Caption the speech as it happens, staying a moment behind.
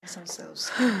I'm so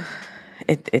sorry.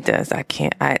 It does. I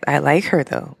can't. I like her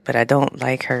though, but I don't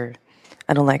like her.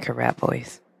 I don't like her rap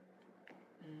voice.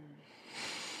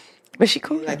 But she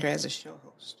cool. You like her as a show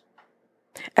host.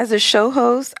 As a show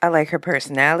host, I like her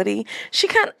personality. She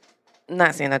kind of,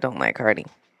 not saying I don't like Cardi.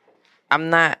 I'm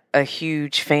not a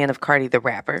huge fan of Cardi the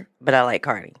rapper, but I like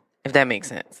Cardi, if that makes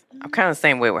sense. I'm kind of the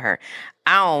same way with her.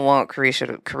 I don't want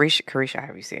Carisha,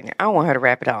 how you saying it? I don't want her to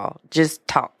rap at all. Just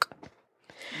talk.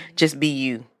 Just be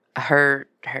you. Her,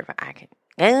 I can,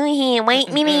 go ahead, wake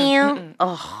me down.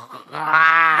 Oh,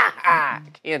 I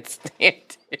can't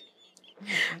stand it.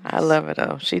 I love her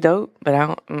though. She dope, but I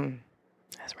don't,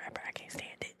 that's a rapper. I can't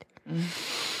stand it.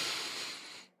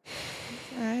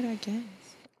 All right, I guess.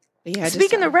 But yeah,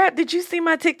 Speaking of rap, did you see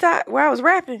my TikTok where I was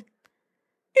rapping?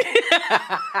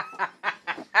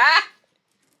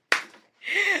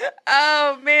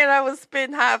 Oh man, I was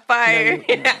spitting hot fire.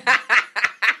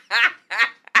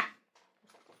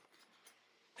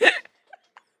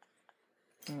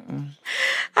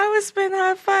 I was spitting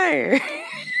hot fire.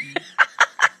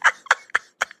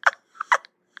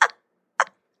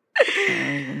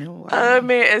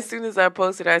 Man, as soon as I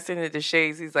posted, I sent it to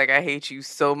Shades. He's like, I hate you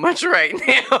so much right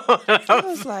now. I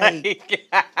was like,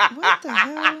 what the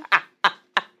hell?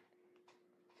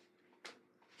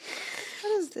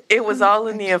 It was all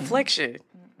in the inflection.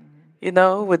 You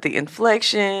know, with the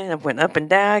inflection, I went up and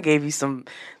down. I gave you some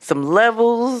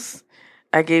levels.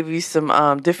 I gave you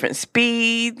some different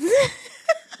speeds.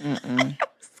 It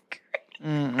was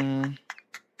great.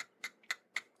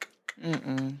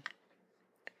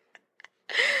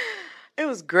 It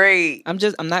was great. I'm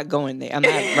not going there. I'm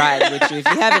not riding with you. If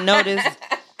you haven't noticed,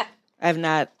 I'm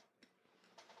not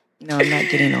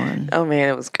getting on. Oh man,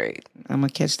 it was great. I'm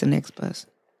gonna catch the next bus.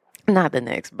 Not the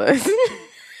next bus.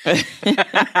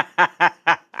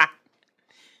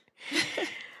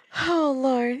 Oh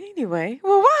Lord. Anyway,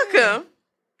 well, welcome.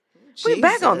 We're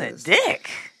back on the deck.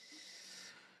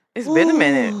 It's been a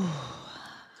minute.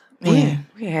 Man,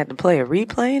 we had to play a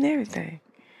replay and everything.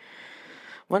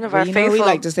 One of our faithful. We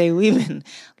like to say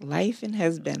life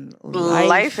has been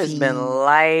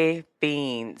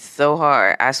lifing so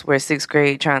hard. I swear, 6th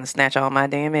grade trying to snatch all my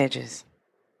damn edges.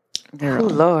 Girl, oh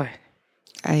Lord.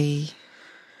 I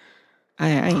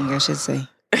ain't got shit to say.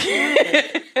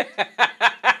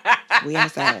 We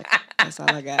outside. That's all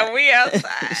I got. We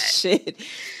outside. Shit.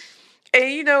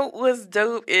 And you know what's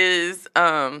dope is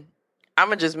I'm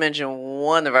gonna just mention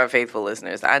one of our faithful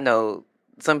listeners. I know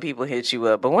some people hit you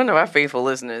up, but one of our faithful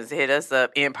listeners hit us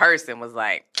up in person. Was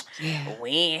like,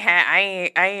 I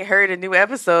ain't heard a new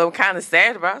episode. I'm kind of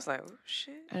sad about it. I was like, oh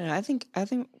shit. I don't know,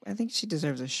 I think she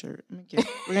deserves a shirt. We're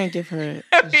gonna give her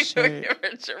a shirt.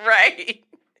 Right.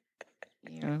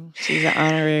 You know, she's an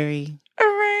honorary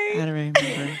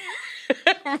member.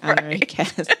 Honorary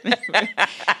cast member.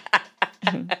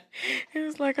 It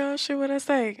was like, oh shit, what'd I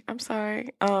say? I'm sorry.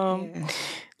 Yeah.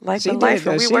 Life and life,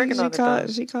 we working on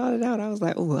it. She called it out. I was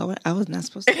like, oh, I was not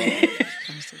supposed to have this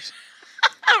conversation.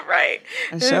 Right.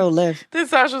 I sure left. Then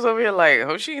Sasha's over here like,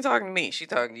 oh, she ain't talking to me. She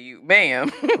talking to you.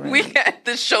 Bam. Right. We got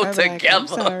the show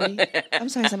together. Like, I'm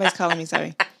sorry. Somebody's calling me.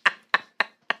 Sorry.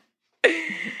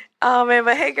 Oh, man.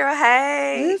 But hey, girl.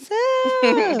 Hey. What's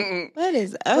up? What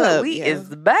is up? Well, we is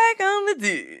back on the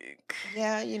dick.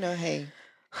 Yeah, you know, hey.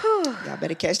 Y'all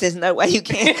better catch this note while you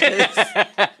can.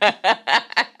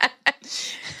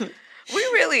 We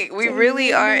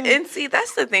really are. And see,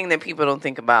 that's the thing that people don't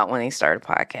think about when they start a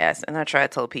podcast. And I try to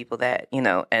tell people that, you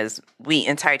know, as we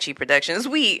in Tai Chi Productions,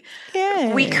 we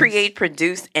create,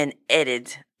 produce, and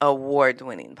edit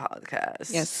award-winning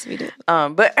podcasts. Yes, we do.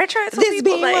 But I try to tell people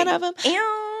being like, one of them.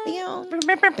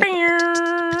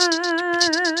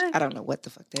 I don't know what the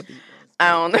fuck that beat was.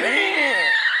 I don't know.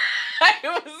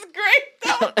 It was great though.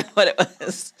 I don't know what it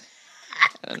was.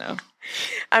 I don't know.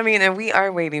 I mean, and we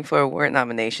are waiting for award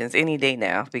nominations any day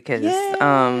now because the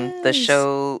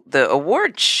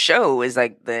award show is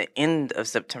like the end of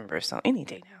September, so any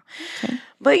day now. Okay.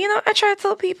 But you know, I try to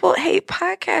tell people, hey,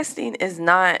 podcasting is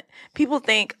not. People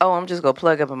think, oh, I'm just gonna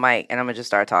plug up a mic and I'm gonna just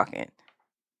start talking.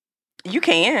 You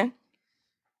can,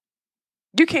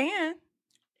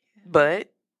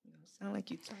 but sound like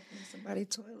you talking to somebody's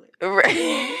toilet,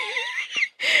 right?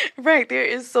 Right. There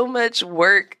is so much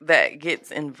work that gets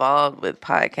involved with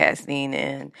podcasting.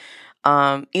 And,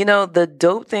 you know, the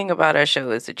dope thing about our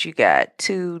show is that you got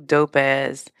two dope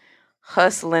ass,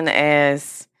 hustling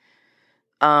ass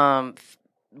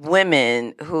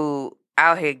women who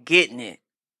out here getting it.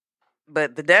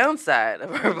 But the downside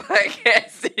of our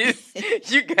podcast is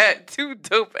you got two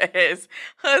dope ass,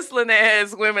 hustling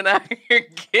ass women out here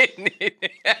getting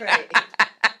it. Right.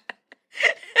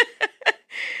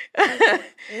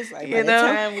 It's like by the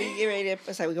time we get ready to,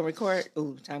 it's like we can record.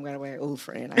 Ooh, time got away. Ooh,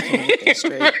 friend, I can't get that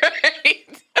straight.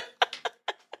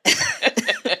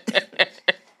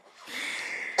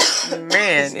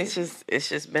 Man, it's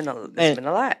just been been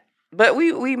a lot. But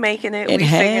we making it. We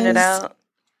figuring it out.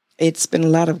 It's been a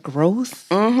lot of growth.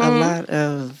 Mm-hmm. A lot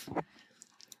of,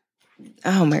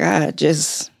 oh my God,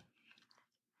 just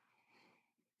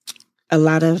a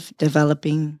lot of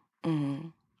developing.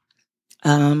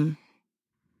 Mm-hmm.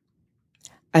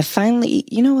 I finally,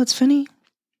 you know what's funny?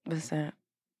 What's that?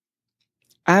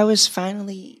 I was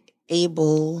finally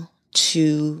able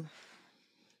to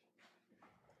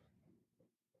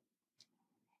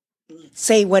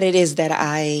say what it is that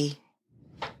I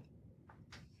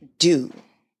do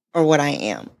or what I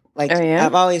am. Like,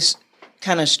 I've always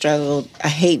kind of struggled. I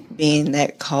hate being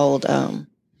that called a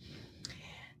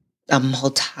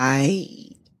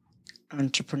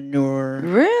multi-entrepreneur.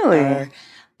 Really?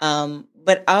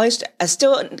 But I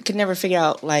still could never figure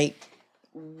out, like,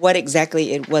 what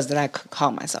exactly it was that I could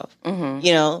call myself. Mm-hmm.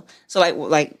 You know? So, like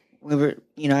we were,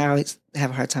 I always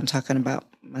have a hard time talking about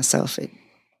myself. It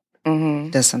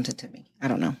does something to me. I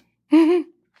don't know.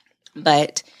 Mm-hmm.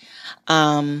 But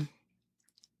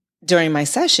during my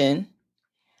session,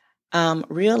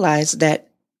 realized that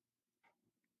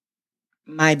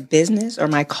my business or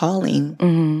my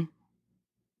calling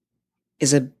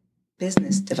is a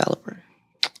business developer.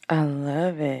 I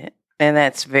love it. And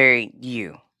that's very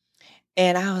you.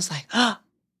 And I was like, oh,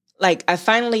 like I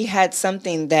finally had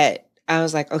something that I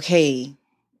was like, okay,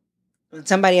 when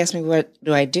somebody asked me, what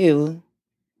do I do?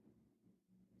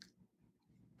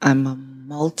 I'm a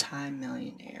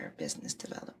multi-millionaire business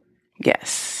developer.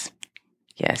 Yes.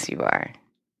 Yes, you are.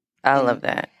 I love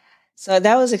that. So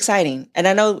that was exciting. And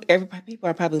I know people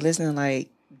are probably listening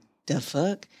like, the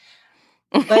fuck?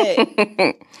 But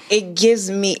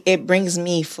it brings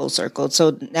me full circle.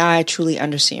 So now I truly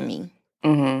understand me.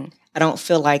 Mm-hmm. I don't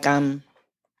feel like I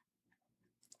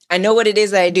know what it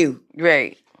is that I do.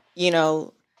 Right.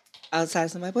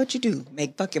 Outside somebody, what you do?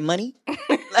 Make fucking money?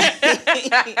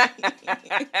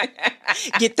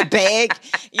 Get the bag?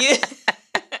 Yeah.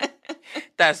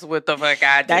 That's what the fuck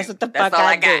I do. That's what the fuck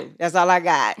I do. That's all I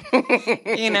got.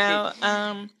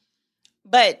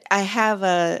 But I have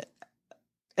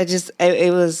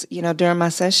it was, during my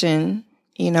session,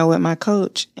 with my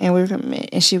coach,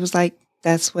 and she was like,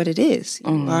 that's what it is.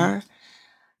 You are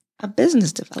a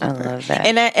business developer. I love that.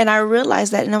 And I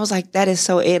realized that, and I was like, that is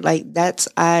so it. Like,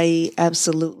 I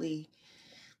absolutely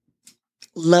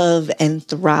love and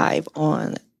thrive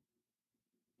on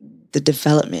the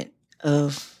development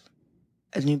of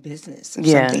a new business or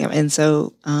something. And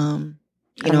so, on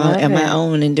my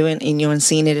own and doing, and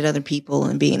seeing it at other people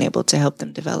and being able to help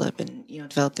them develop and,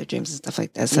 develop their dreams and stuff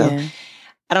like that. So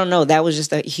I don't know. That was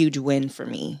just a huge win for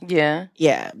me. Yeah.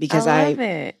 Yeah. Because I love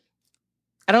it.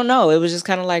 I don't know. It was just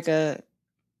kind of like this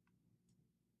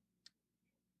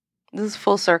is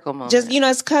full circle moment. Just,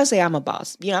 it's because I say I'm a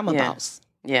boss. I'm a boss.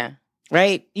 Yeah.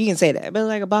 Right? You can say that. But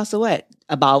like a boss of what?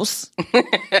 A boss.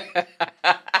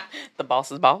 The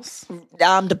boss is boss.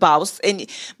 I'm the boss.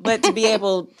 But to be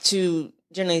able to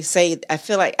generally say, I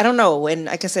feel like, I don't know. And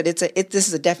like I said, this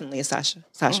is definitely a Sasha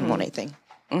Monet thing.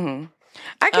 Mm-hmm.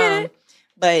 I get it.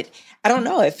 But I don't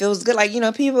know. It feels good. Like,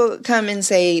 people come and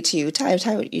say to you, Ty,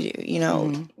 what you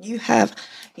do? You have,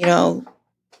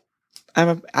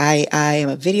 I am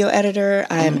a video editor.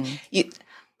 It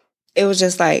was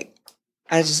just like,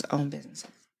 I just own businesses.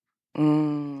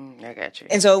 I got you.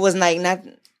 And so it was like, not,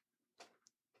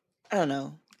 I don't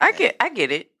know. I get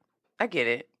it. I get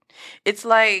it. It's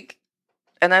like,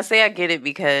 and I say I get it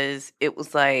because it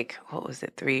was like, what was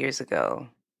it, 3 years ago?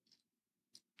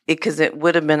 Because it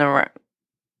would have been around,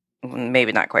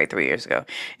 maybe not quite 3 years ago.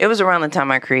 It was around the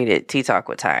time I created Tea Talk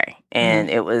with Ty. And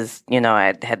it was,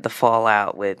 I had the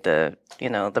fallout with the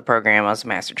program I was a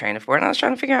master trainer for. And I was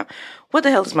trying to figure out, what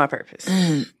the hell is my purpose?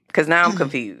 Because now I'm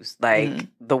confused. Like,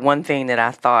 the one thing that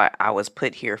I thought I was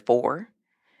put here for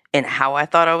and how I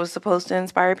thought I was supposed to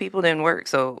inspire people didn't work.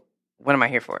 So what am I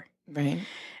here for? Right.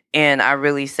 And I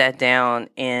really sat down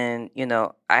and,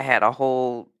 I had a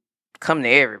whole come to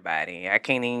everybody. I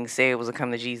can't even say it was a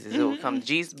come to Jesus. It was come to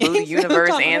Jesus, Buddha,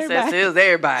 universe, ancestors. It was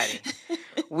everybody.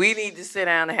 We need to sit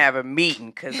down and have a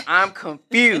meeting because I'm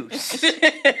confused.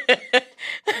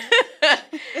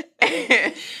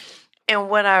 And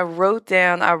what I wrote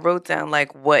down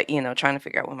like what, trying to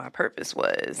figure out what my purpose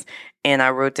was. And I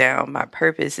wrote down my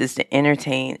purpose is to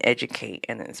entertain, educate,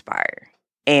 and inspire.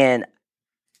 And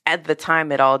at the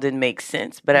time, it all didn't make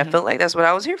sense, but I felt like that's what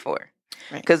I was here for.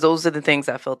 Because those are the things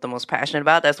I felt the most passionate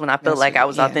about. That's when I felt like I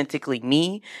was authentically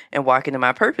me and walking in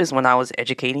my purpose when I was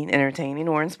educating, entertaining,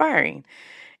 or inspiring.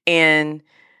 And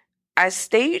I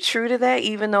stayed true to that,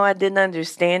 even though I didn't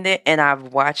understand it. And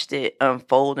I've watched it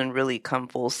unfold and really come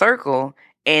full circle.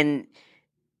 And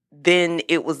then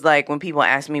it was like when people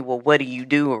ask me, well, what do you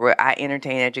do? Or I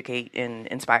entertain, educate, and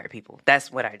inspire people.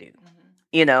 That's what I do.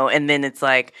 And then it's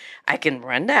like I can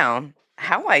run down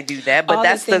how I do that, but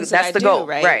that's the goal,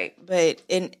 right? But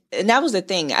and that was the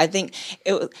thing. I think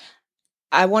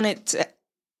I wanted to.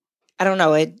 I don't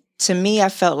know. To me, I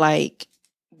felt like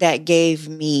that gave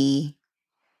me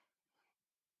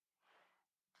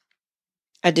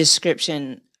a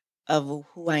description of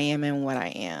who I am and what I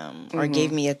am, or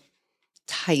gave me a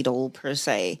title per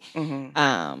se,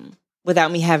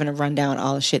 without me having to run down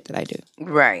all the shit that I do.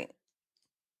 Right.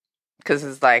 Because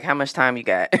it's like, how much time you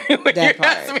got? When that you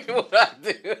ask me what I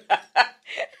do.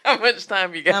 How much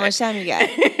time you got? How much time you got?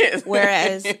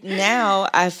 Whereas now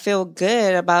I feel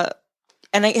good about,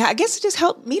 and I guess it just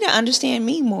helped me to understand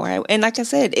me more. And like I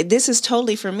said, this is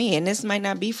totally for me, and this might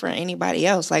not be for anybody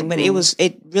else. Like, but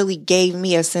it really gave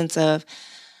me a sense of,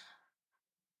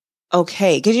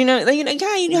 okay, because you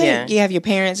have your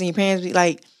parents, and your parents be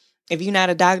like, if you're not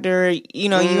a doctor,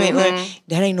 you ain't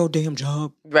that ain't no damn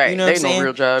job, right? You know, ain't no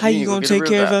real job. How you gonna take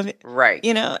care of it, right?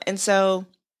 And so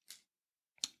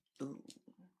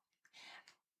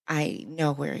I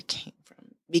know where it came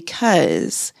from,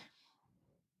 because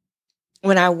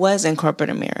when I was in corporate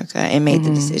America and made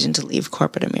the decision to leave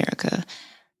corporate America,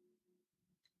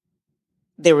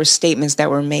 there were statements that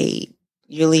were made.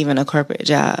 You're leaving a corporate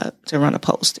job to run a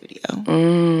pole studio.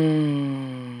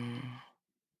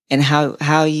 And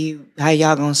how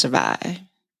y'all gonna survive?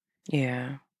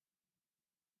 Yeah.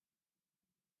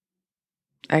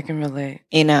 I can relate.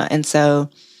 And so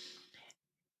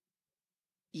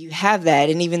you have that,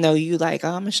 and even though you like,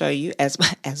 I'm gonna show you as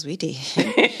we did,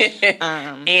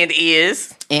 and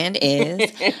is,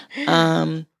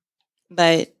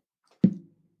 but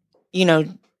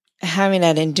having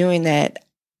that and doing that,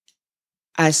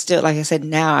 I still, like I said,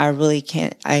 now I really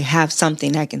can't. I have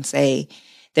something I can say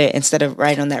that instead of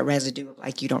writing on that residue of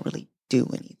like, you don't really do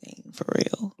anything for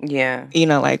real. Yeah.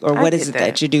 Or what is it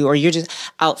that you do, or you're just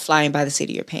out flying by the seat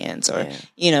of your pants, or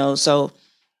so.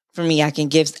 For me, I can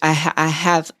give. I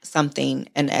have something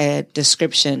and a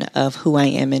description of who I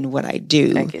am and what I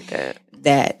do. I get that.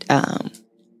 That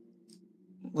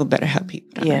will better help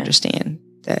people to understand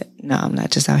that no, I'm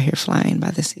not just out here flying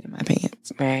by the seat of my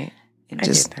pants, right? And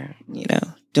just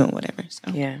doing whatever.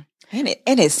 So yeah, and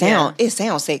it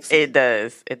sounds sexy. It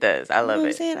does. I love it. What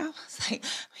I'm saying? I was like,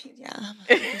 yeah. I'm a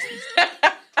business.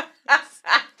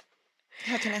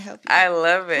 How can I help you? I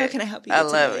love it. How can I help you? I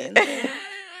love it.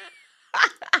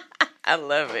 I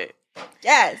love it.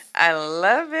 Yes. I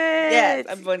love it. Yes.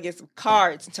 I'm going to get some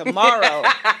cards tomorrow.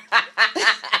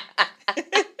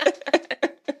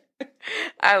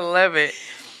 I love it.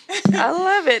 I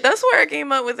love it. That's where I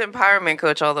came up with Empowerment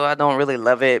Coach, although I don't really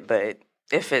love it, but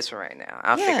it fits right now.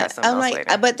 I'll figure out something else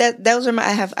later. But those are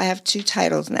I have 2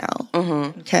 titles now.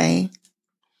 Okay.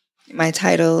 My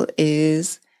title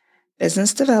is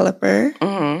Business Developer /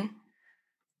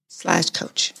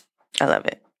 Coach. I love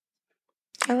it.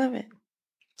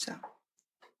 So,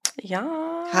 yeah,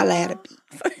 holla at a beat.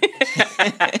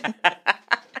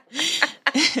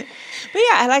 But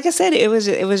yeah, like I said, it was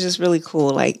just really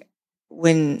cool. Like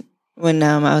when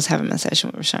I was having my session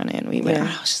with Rashana and we went out,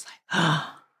 I was just like,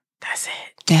 oh, that's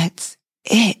it. That's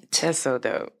it. That's so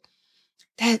dope.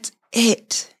 That's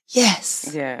it.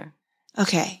 Yes. Yeah.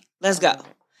 Okay, let's go.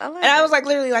 I was like,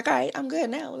 literally, like, all right, I'm good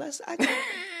now.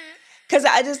 Because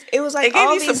it was like, it gave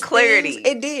all you some clarity. Things,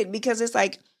 it did, because it's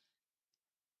like,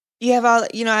 you have all,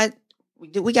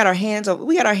 we got our hands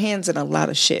in a lot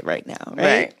of shit right now,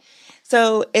 right?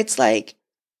 So it's like,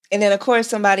 and then of course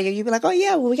somebody, you'd be like, oh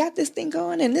yeah, well we got this thing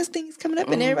going and this thing's coming up,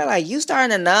 and everybody like, you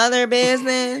starting another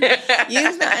business,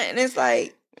 and it's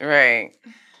like, right.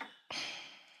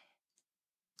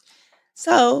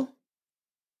 So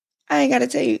I ain't got to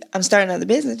tell you, I'm starting another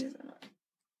business.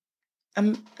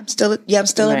 I'm still a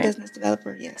business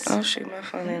developer. Yes. Oh shoot, my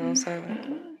phone ain't on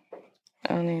silent.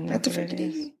 I don't even know what it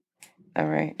is. All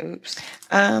right. Oops.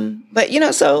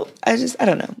 But so I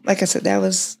don't know. Like I said, that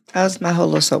was my whole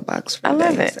little soapbox for the day. I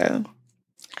love it. So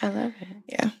I love it.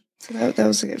 Yeah. So that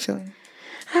was a good feeling.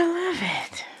 I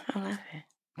love it.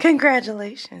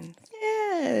 Congratulations.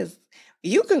 Yes.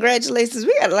 You congratulations.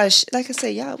 We got a lot of like I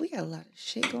said, y'all, we got a lot of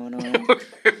shit going on.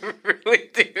 We really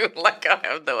do. Like, I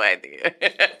have no idea.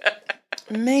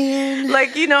 Man.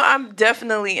 Like, I'm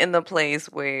definitely in the place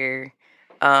where,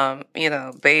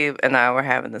 Babe and I were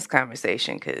having this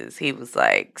conversation because he was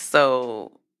like,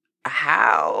 so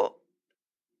how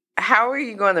are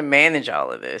you going to manage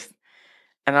all of this?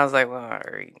 And I was like, well, I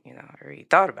already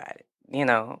thought about it.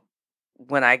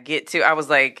 when I get to, I was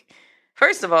like,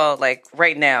 first of all, like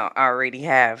right now, I already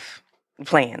have a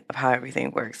plan of how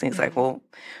everything works. And he's like, well,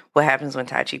 what happens when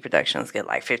Tai Chi Productions get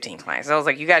like 15 clients? So I was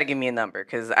like, you got to give me a number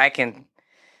because I can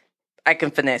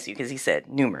finesse you, because he said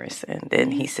numerous. And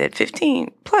then he said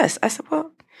 15 plus. I said,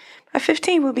 well, by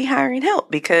 15 we'll be hiring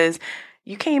help because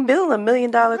you can't build $1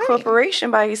 million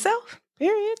corporation by yourself.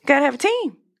 Period. You got to have a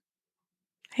team.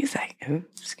 He's like, oh,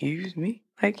 excuse me.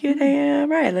 Like, yeah,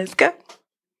 damn right. Let's go.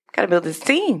 Got to build this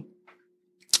team.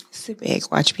 Sit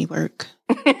back, watch me work.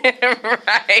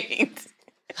 Right.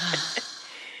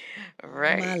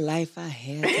 Right. My life, I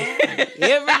had to fight.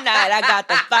 Every night I got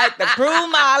to fight to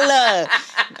prove my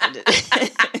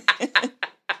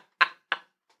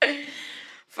love.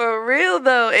 For real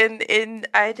though, and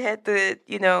I had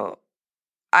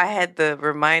the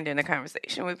reminder in the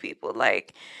conversation with people,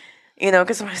 like,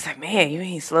 because somebody's like, man, you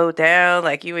ain't slowed down,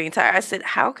 like you ain't tired. I said,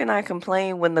 how can I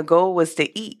complain when the goal was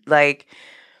to eat? Like,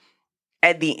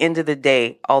 at the end of the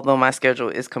day, although my schedule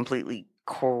is completely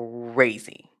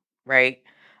crazy, right?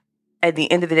 At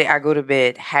the end of the day, I go to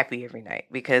bed happy every night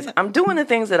because I'm doing the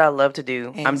things that I love to do.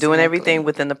 Exactly. I'm doing everything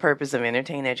within the purpose of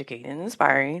entertaining, educating, and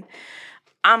inspiring.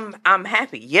 I'm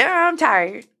happy. Yeah, I'm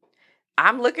tired.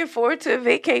 I'm looking forward to a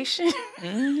vacation.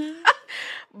 Mm-hmm.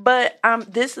 But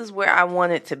this is where I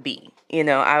want it to be.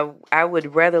 I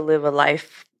would rather live a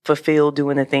life fulfilled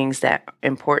doing the things that are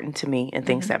important to me and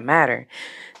things that matter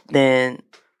than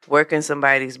working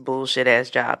somebody's bullshit ass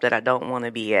job that I don't want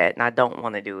to be at and I don't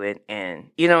want to do it. And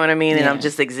you know what I mean? Yeah. And I'm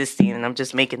just existing and I'm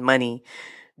just making money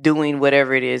doing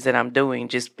whatever it is that I'm doing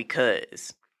just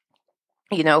because.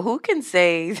 Who can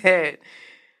say that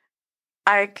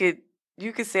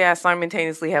you could say I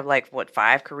simultaneously have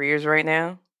 5 careers right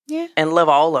now? Yeah. And love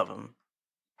all of them.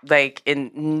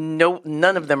 And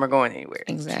none of them are going anywhere.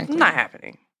 Exactly. It's not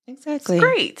happening. Exactly. It's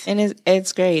great. And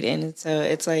it's great. And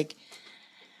it's like,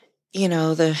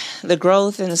 the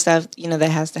growth and the stuff,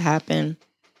 that has to happen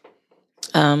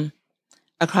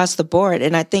across the board.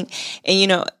 And I think,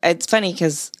 and it's funny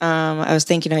because I was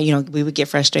thinking, we would get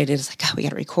frustrated. It's like, oh, we got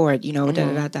to record,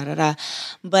 da-da-da-da-da-da.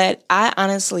 But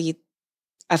I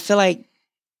feel like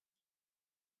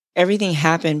everything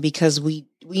happened because we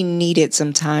needed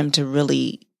some time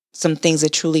to some things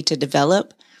that truly to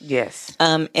develop. Yes.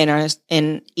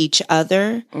 In each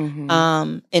other,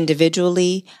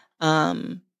 individually,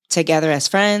 together as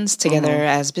friends, together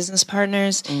as business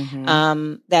partners,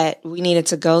 that we needed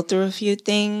to go through a few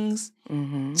things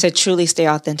to truly stay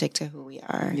authentic to who we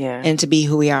are and to be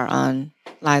who we are on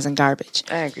Lies and Garbage.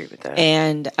 I agree with that.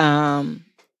 And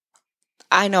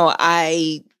I know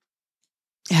I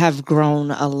have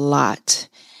grown a lot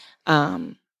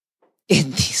in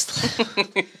these.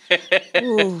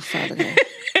 Ooh, Father God.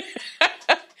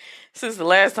 Since the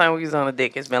last time we was on the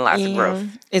dick, it's been lots of growth.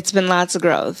 It's been lots of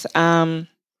growth.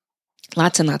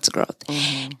 Lots and lots of growth.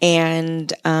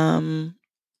 And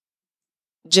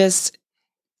just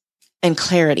and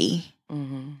clarity.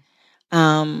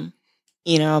 About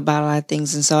a lot of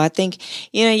things. And so I think,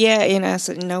 I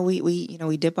said,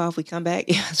 we dip off, we come back.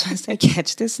 So I said,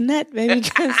 catch this net, baby.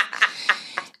 Because,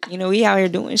 we out here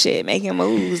doing shit, making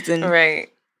moves. And, right.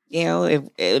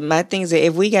 If my thing is,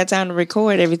 if we got time to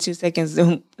record every 2 seconds,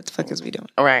 what the fuck is we doing?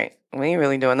 Right. We ain't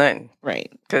really doing nothing. Right.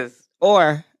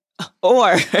 Or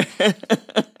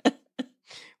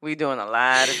we doing a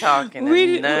lot of talking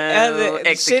and no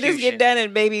execution. Shit is get done,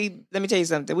 and baby, let me tell you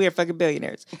something. We are fucking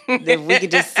billionaires. We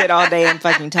could just sit all day and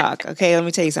fucking talk. Okay, let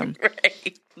me tell you something.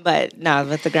 Right. But no,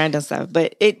 with the grind and stuff.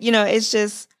 But it's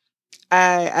just,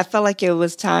 I felt like it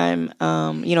was time.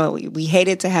 We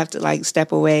hated to have to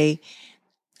step away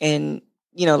and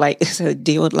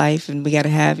deal with life, and we got to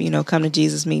have come to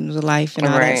Jesus meetings with life and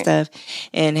all that stuff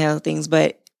and health things.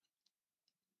 But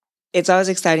it's always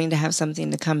exciting to have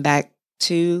something to come back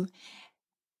to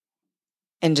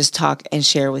and just talk and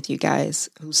share with you guys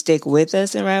who stick with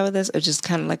us and ride with us, or just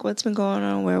kind of what's been going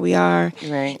on, where we are,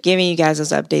 giving you guys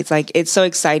those updates. It's so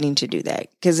exciting to do that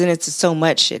because then it's so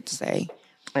much shit to say.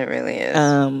 It really is.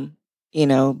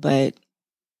 But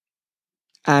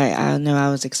I know I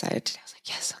was excited today. I was like,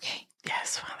 yes, okay.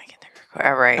 Yes, finally get to record.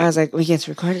 All right. I was like, we get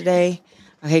to record today.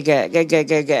 Okay, good. We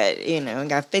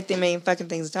got 50 million fucking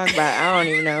things to talk about. I don't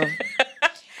even know.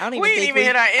 We didn't even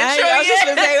hit our intro yet. I was just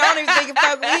going to say, I don't even think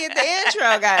we hit the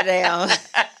intro, goddamn.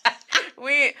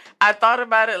 I thought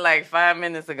about it 5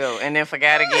 minutes ago and then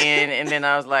forgot again. And then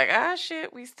I was like,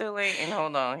 shit, we still ain't. And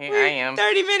hold on, here I am.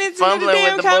 30 minutes fumbling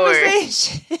into the damn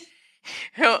conversation.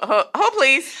 Hold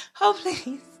please. Hold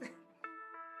please.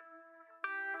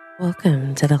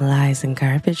 Welcome to the Lies and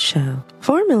Garbage Show,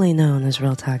 formerly known as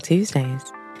Real Talk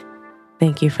Tuesdays.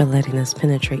 Thank you for letting us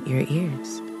penetrate your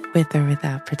ears. with or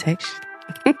without protection.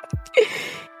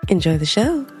 Enjoy the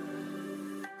show.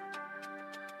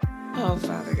 Oh,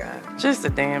 Father God. Just a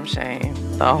damn shame.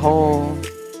 The whole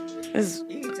is.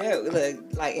 You can tell we look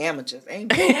like amateurs,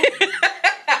 ain't we?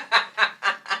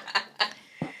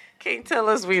 Can't tell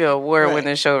us we a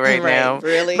award-winning show right now.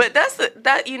 Really? But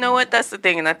that you know what? That's the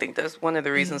thing, and I think that's one of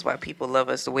the reasons why people love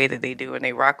us the way that they do and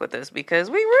they rock with us, because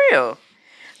we real.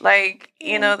 Like,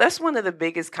 you know, that's one of the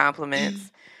biggest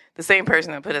compliments. The same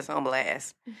person that put us on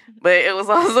blast. But it was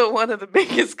also one of the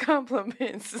biggest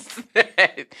compliments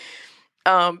that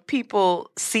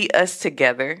people see us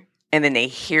together and then they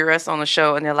hear us on the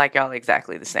show and they're like, y'all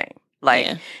exactly the same.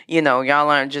 Like, you know, y'all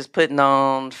aren't just putting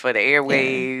on for the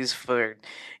airwaves, for,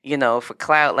 you know, for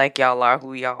clout, like y'all are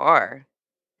who y'all are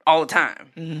all the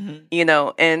time. Mm-hmm. You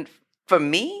know, and for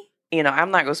me, you know,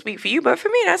 I'm not going to speak for you, but for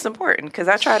me, that's important because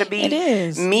I try to be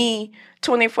me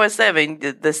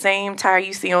 24/7. The same Ty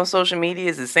you see on social media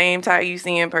is the same Ty you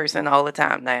see in person all the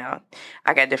time. Now,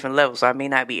 I got different levels, so I may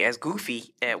not be as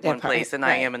goofy at one place than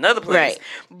I am another place.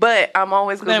 But I'm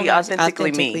always going to be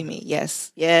authentically me.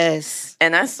 Yes, yes.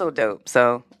 And that's so dope.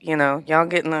 So, you know, y'all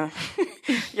getting the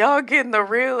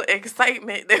real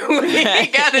excitement that we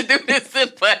ain't got to do this in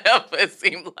forever, it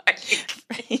seems like.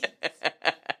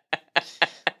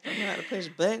 I know how to push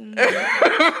buttons.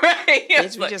 Right.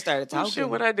 Bitch, we just started talking. Shit,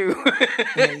 what I do?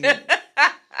 And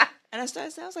I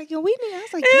was like, yo, Whitney. I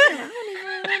was like, damn,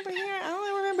 I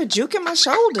don't remember juking my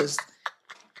shoulders.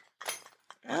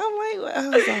 I'm like, I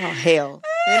was like, oh, hell.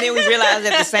 And then we realized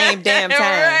at the same damn time.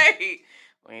 Right.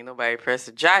 Well, ain't nobody press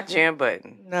the jam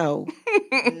button. No.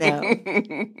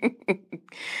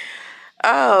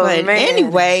 Oh, but man.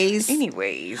 Anyways.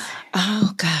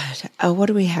 Oh God. What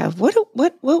do we have? What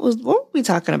were we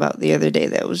talking about the other day?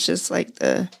 That was just like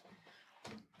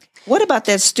what about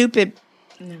that stupid?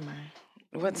 Never mind.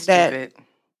 What's that stupid?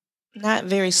 Not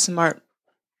very smart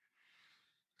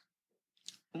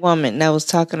woman that was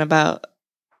talking about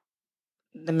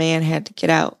the man had to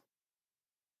get out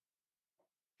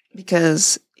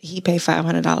because he paid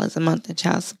 $500 a month in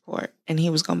child support, and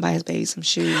he was going to buy his baby some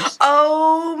shoes.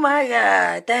 Oh, my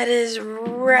God. That is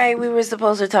right. We were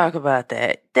supposed to talk about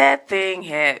that. That thing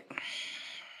had...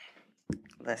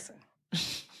 Listen.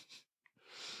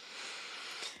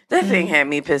 That thing had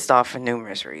me pissed off for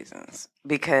numerous reasons.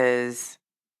 Because,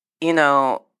 you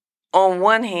know, on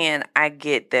one hand, I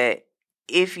get that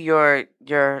if you're...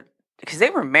 Because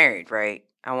they were married, right?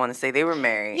 I want to say they were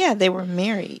married. Yeah, they were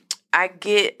married. I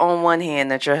get on one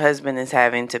hand that your husband is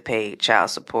having to pay child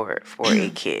support for a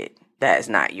kid that is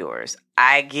not yours.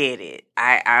 I get it.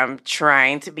 I'm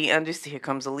trying to be understanding. Here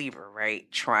comes a Libra,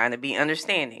 right? Trying to be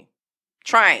understanding.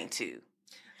 Trying to.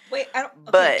 Wait, I don't.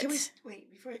 Okay, but can we wait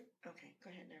before? Okay, go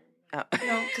ahead. Oh.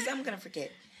 No, because I'm gonna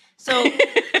forget. So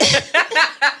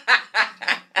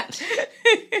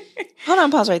hold on,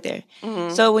 pause right there.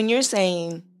 Mm-hmm. So when you're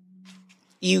saying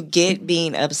you get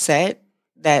being upset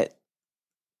that.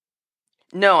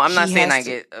 No, I'm not saying I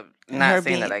get. Not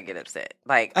saying that I get upset.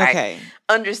 Like, okay,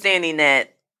 understanding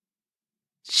that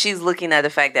she's looking at the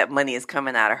fact that money is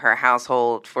coming out of her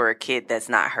household for a kid that's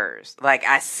not hers. Like,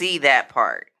 I see that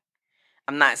part.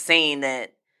 I'm not saying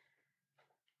that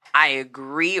I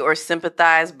agree or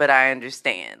sympathize, but I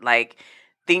understand. Like,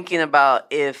 thinking about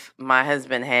if my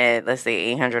husband had, let's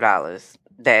say, $800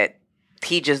 that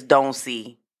he just don't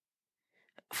see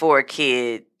for a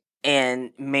kid. And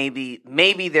maybe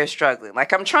they're struggling.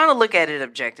 Like, I'm trying to look at it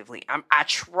objectively.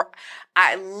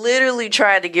 I literally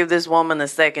tried to give this woman a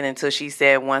second until she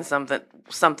said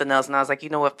something else, and I was like, you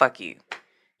know what? Fuck you.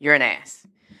 You're an ass.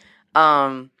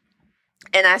 And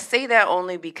I say that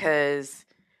only because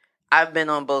I've been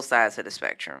on both sides of the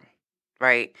spectrum,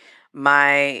 right?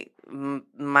 My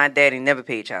daddy never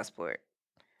paid child support.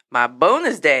 My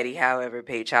bonus daddy, however,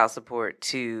 paid child support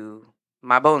to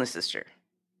my bonus sister,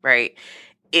 right?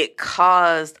 It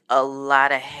caused a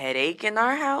lot of headache in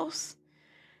our house,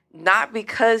 not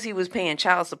because he was paying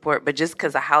child support, but just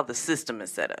because of how the system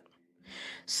is set up.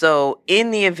 So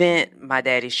in the event my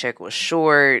daddy's check was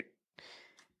short,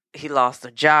 he lost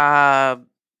a job,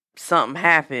 something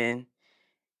happened,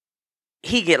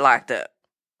 he get locked up.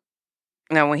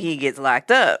 Now, when he gets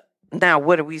locked up, now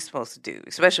what are we supposed to do?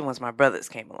 Especially once my brothers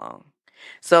came along.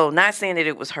 So not saying that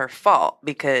it was her fault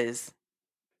because,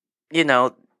 you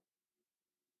know,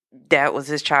 that was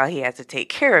his child. He had to take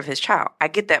care of his child. I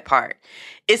get that part.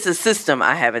 It's a system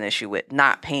I have an issue with,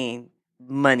 not paying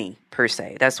money per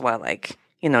se. That's why, like,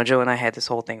 you know, Joe and I had this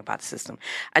whole thing about the system.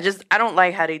 I don't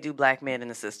like how they do black men in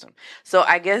the system. So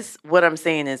I guess what I'm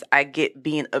saying is I get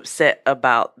being upset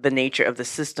about the nature of the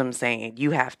system saying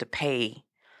you have to pay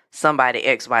somebody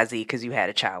XYZ because you had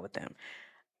a child with them.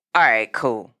 All right,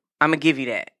 cool. I'm gonna give you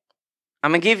that.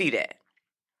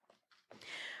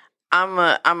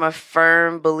 I'm a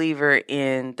firm believer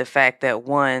in the fact that,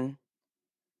 one,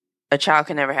 a child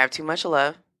can never have too much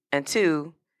love, and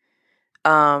two,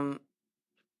 children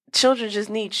just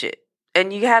need shit,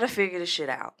 and you gotta figure the shit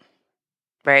out,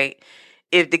 right?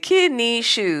 If the kid needs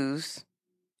shoes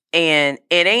and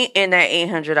it ain't in that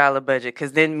 $800 budget,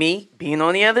 because then me being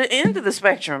on the other end of the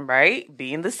spectrum, right,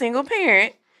 being the single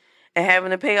parent and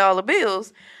having to pay all the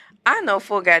bills, I know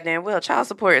full goddamn well child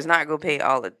support is not going to pay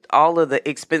all of the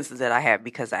expenses that I have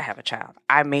because I have a child.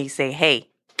 I may say, hey,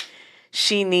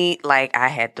 she need, like, I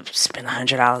had to spend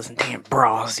 $100 in damn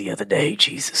bras the other day.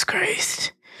 Jesus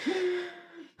Christ.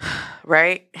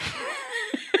 Right?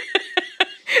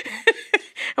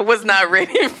 I was not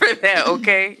ready for that,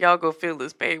 okay? Y'all go feel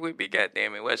this pain with me,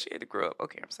 goddamn it. Well, she had to grow up.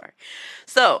 Okay, I'm sorry.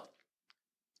 So,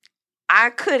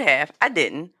 I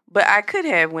didn't, but I could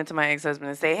have went to my ex-husband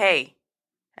and say, hey,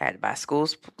 I had to buy school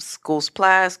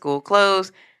supplies, school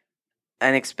clothes,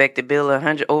 unexpected bill of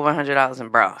over $100 in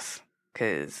bras,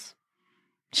 because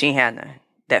she ain't had none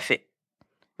that fit,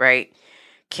 right?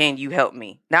 Can you help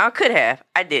me? Now, I could have.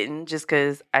 I didn't, just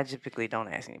because I typically don't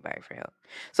ask anybody for help.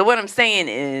 So what I'm saying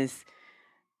is,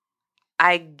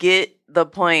 I get the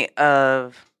point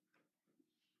of,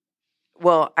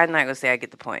 well, I'm not going to say I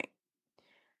get the point.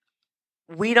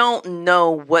 We don't know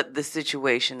what the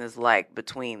situation is like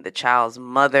between the child's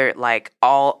mother, like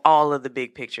all of the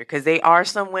big picture. Because there are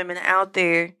some women out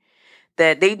there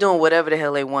that they doing whatever the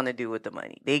hell they want to do with the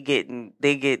money. They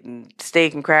getting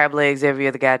steak and crab legs every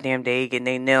other goddamn day, getting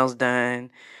their nails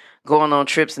done, going on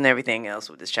trips and everything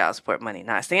else with this child support money.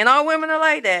 Not saying all women are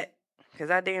like that, because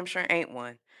I damn sure ain't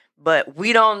one. But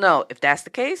we don't know if that's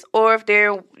the case, or if they're,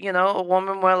 a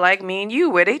woman more like me and you,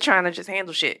 where they trying to just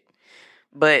handle shit.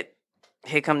 But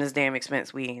here come this damn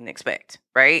expense we didn't expect,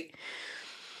 right?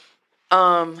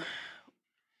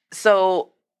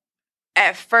 So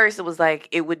at first it was like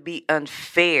it would be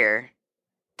unfair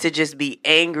to just be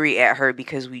angry at her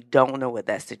because we don't know what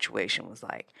that situation was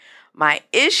like. My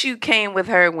issue came with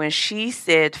her when she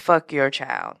said, fuck your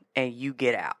child and you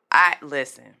get out. I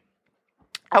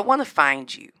want to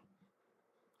find you.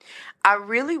 I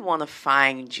really want to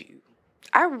find you.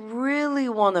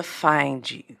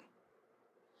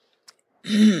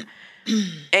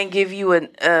 And give you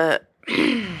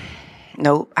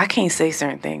no, I can't say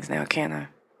certain things now, can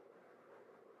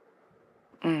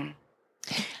I?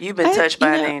 You've been touched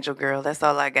by an angel, girl. That's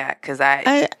all I got. Cause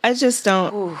I just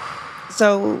don't. Ooh.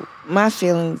 So my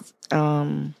feelings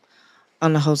on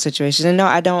the whole situation, and no,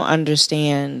 I don't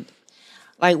understand.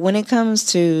 Like when it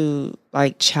comes to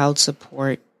like child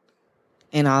support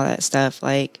and all that stuff,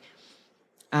 like,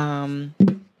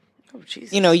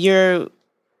 you're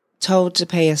told to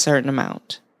pay a certain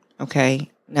amount. Okay.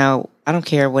 Now, I don't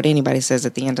care what anybody says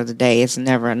at the end of the day. It's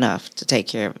never enough to take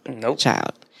care of a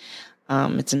child.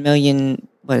 It's $1.5 million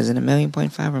or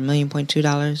 $1.2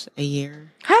 million a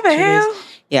year. How the hell?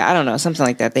 Yeah, I don't know. Something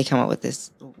like that. They come up with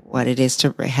this, what it is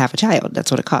to have a child.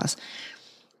 That's what it costs.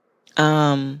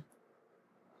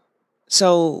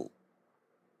 So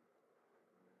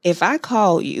if I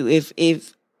call you, if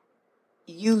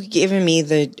you giving me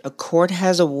a court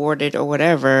has awarded or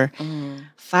whatever,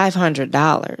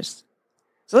 $500.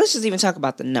 So let's just even talk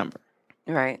about the number.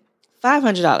 Right.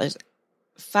 $500.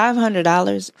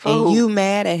 $500 and you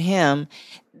mad at him.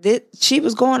 She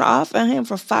was going off on him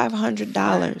for $500.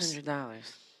 $500.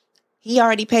 You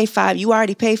already pay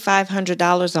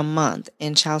 $500 a month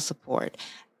in child support.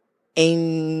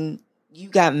 And you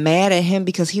got mad at him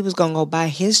because he was going to go buy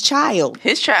his child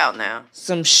now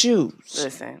some shoes.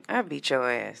 Listen, I beat your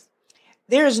ass.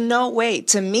 There's no way.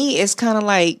 To me, it's kind of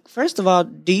like, first of all,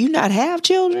 do you not have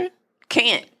children?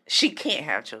 She can't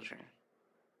have children.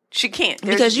 She can't.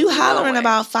 Because you hollering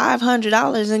about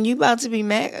 $500 and you about to be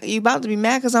mad. You about to be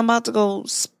mad because I'm about to go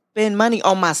spend money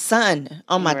on my son,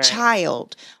 on my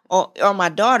child, or my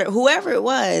daughter, whoever it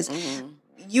was. Mm-hmm.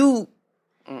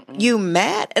 You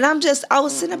mad? And I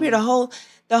was sitting up here the whole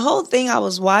thing. I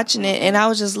was watching it and I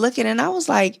was just looking and I was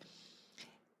like,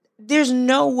 there's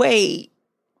no way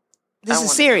this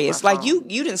is serious. Like you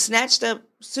done snatched up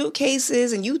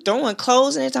suitcases and you throwing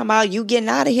clothes and they're talking about you getting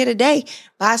out of here today,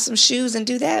 buy some shoes and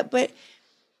do that. But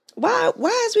why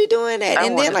is we doing that?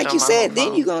 And then like you said,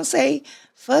 then you gonna say,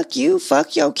 fuck you,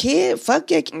 fuck your kid,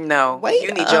 fuck your No, wait,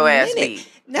 you need your ass beat.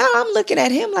 Now I'm looking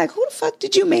at him like, who the fuck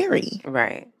did you marry?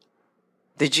 Right.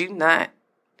 Did you not?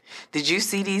 Did you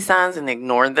see these signs and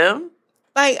ignore them?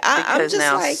 Like I'm just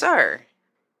now, like, sir,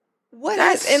 what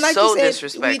that's is? And like so you said,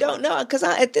 disrespectful. we don't know because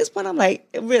at this point I'm like,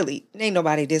 really, ain't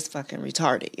nobody this fucking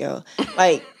retarded, yo.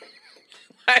 Like,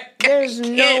 There's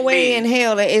no way in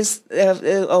hell that it's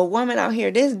a woman out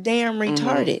here this damn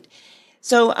retarded.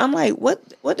 So I'm like, what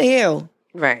the hell?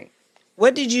 Right.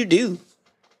 What did you do?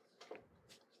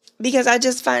 Because I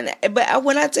just find, but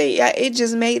when I tell you, it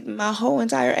just made my whole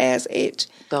entire ass itch.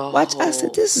 I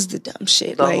said, this is the dumb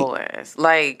shit. The whole ass.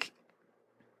 Like,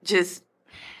 just,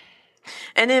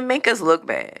 and then make us look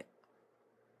bad.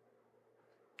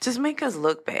 Just make us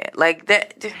look bad. Like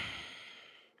that.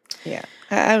 Yeah.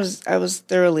 I was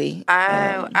thoroughly.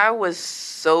 I was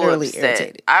so upset.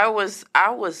 Irritated. I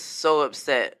was so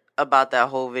upset about that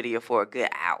whole video for a good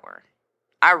hour.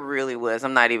 I really was.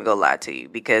 I'm not even gonna lie to you,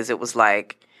 because it was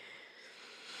like,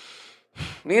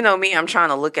 you know me, I'm trying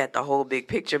to look at the whole big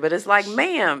picture, but it's like,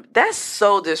 ma'am, that's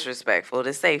so disrespectful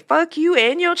to say, fuck you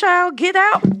and your child, get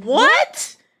out.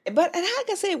 What? But and like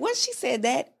I said, once she said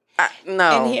that,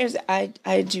 no. And here's,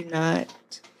 I do not,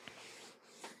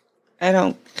 I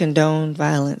don't condone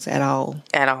violence at all.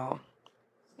 At all.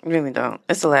 Really don't.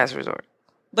 It's the last resort.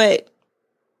 But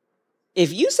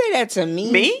if you say that to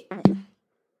me. Me?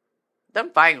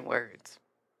 Them fighting words.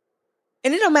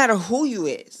 And it don't matter who you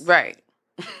is. Right.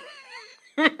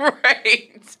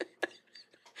 Right.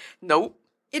 Nope.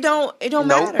 It don't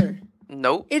matter.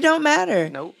 Nope. It don't matter.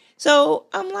 Nope. So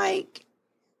I'm like,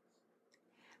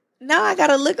 now I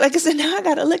gotta look, like I said, now I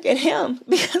gotta look at him,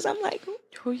 because I'm like,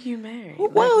 who you married?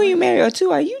 One, who you married, or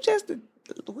two, are you just a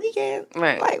weekend?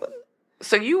 Right. Like,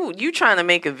 so you trying to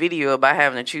make a video about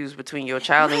having to choose between your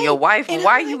child and your wife? And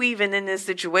why are you even in this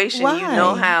situation? Why You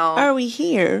know how are we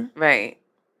here? Right.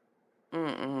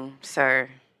 Sir,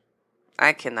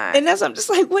 I cannot. And that's, I'm just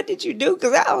like, what did you do?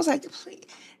 Because I was like, please.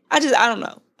 I don't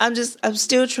know. I'm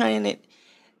still trying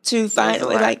to find,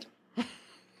 like,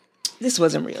 this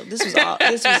wasn't real. This was all,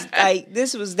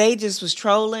 they just was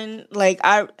trolling. Like,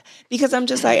 because I'm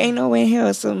just like, ain't no way in hell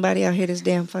is somebody out here this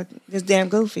damn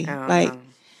goofy. Like, know.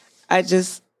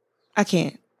 I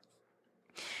can't.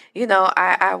 You know,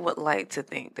 I would like to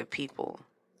think that people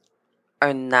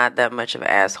are not that much of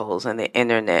assholes, and the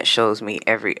internet shows me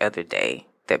every other day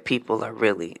that people are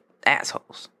really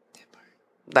assholes.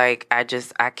 Like, I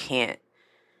can't.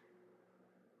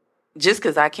 Just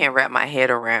because I can't wrap my head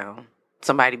around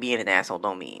somebody being an asshole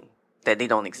don't mean that they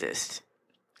don't exist.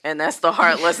 And that's the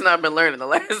hard lesson I've been learning the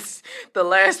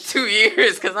last 2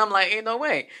 years, because I'm like, ain't no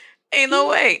way.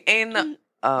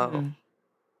 Oh,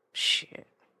 shit.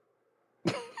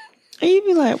 And you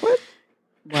be like, what?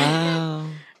 Wow.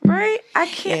 Right? I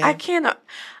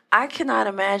cannot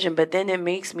imagine, but then it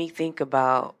makes me think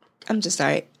about. I'm just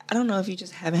sorry. I don't know if you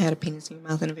just haven't had a penis in your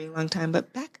mouth in a very long time,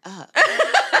 but back up.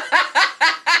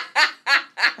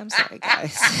 I'm sorry,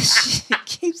 guys. She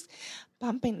keeps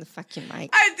bumping the fucking mic.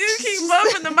 I do keep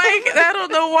bumping the mic, and I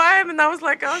don't know why. And I was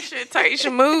like, oh shit, tight, you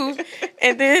should move.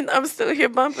 And then I'm still here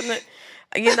bumping it.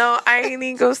 You know, I ain't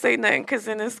even gonna say nothing, because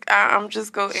then I'm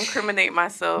just gonna incriminate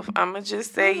myself. I'm gonna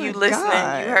just say, you listening,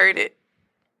 you heard it.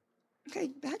 Okay,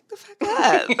 back the fuck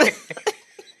up.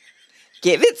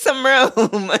 Give it some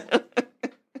room. I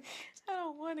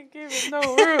don't want to give it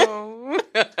no room.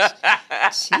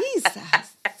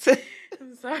 Jesus.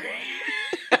 I'm sorry.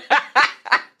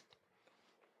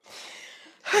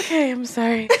 Okay, I'm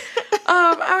sorry.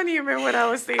 I don't even remember what I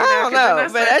was saying. I don't know, I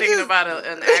started thinking about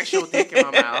an actual dick in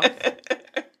my mouth.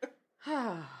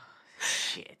 Oh,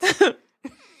 shit. So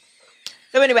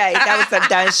anyway, that was some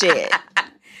dumb shit.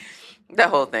 The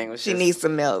whole thing was she needs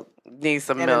some milk. Needs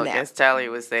some milk, as Tally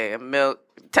was saying. Milk.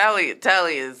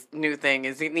 Tally's new thing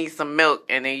is he needs some milk,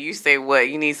 and then you say what?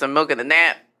 You need some milk and a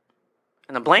nap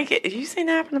and a blanket. Did you say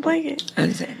nap and a blanket? I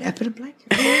said nap and a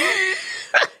blanket.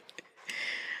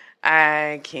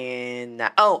 I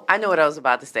cannot. Oh, I know what I was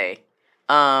about to say.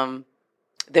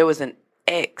 There was an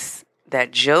ex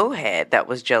that Joe had that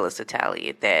was jealous of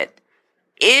Tally, that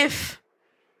if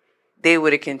they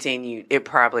would have continued, it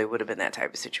probably would have been that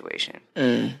type of situation.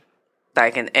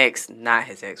 Like an ex, not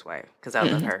his ex-wife, because I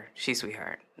love her. She's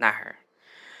sweetheart, not her.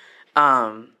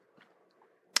 Yeah,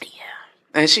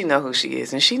 and she know who she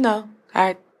is, and she know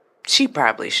she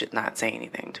probably should not say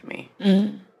anything to me,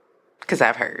 because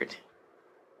I've heard.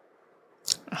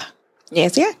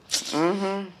 Yes, yeah.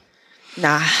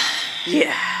 Nah.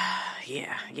 Yeah,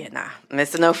 nah. And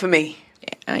it's enough for me.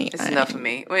 It's enough for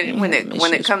me. When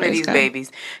it comes to these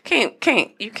babies, you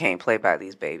can't play by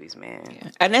these babies, man. Yeah.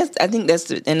 And I think that's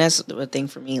the thing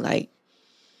for me. Like,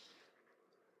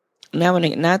 now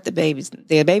not the babies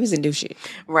didn't do shit,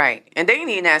 right? And they didn't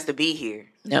even ask to be here.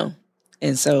 No,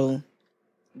 and so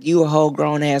you a whole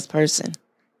grown ass person.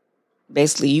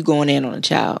 Basically, you going in on a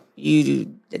child.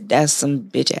 That's some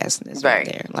bitch assness right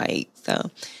there. Like,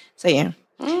 so yeah.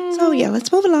 So yeah,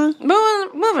 let's move along.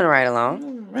 Moving right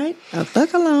along. Right,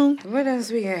 fuck along. What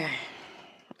else we got?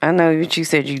 I know what you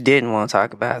said you didn't want to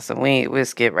talk about, so we'll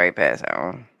skip right past that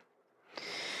one.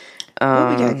 What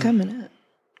we got coming up?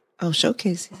 Oh,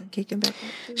 showcase season kicking back up.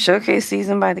 Too. Showcase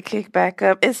season by the kick back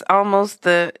up. It's almost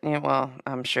well,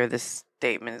 I'm sure this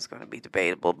statement is going to be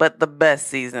debatable, but the best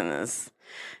season is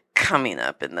coming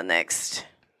up in the next.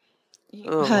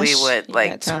 Hush,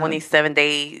 27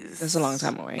 days. That's a long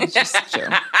time away. Just chill.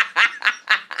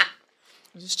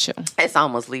 Just chill. It's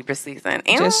almost Libra season.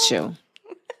 Just chill.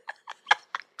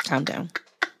 Calm down.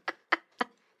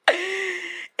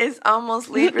 It's almost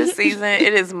Libra season.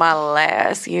 It is my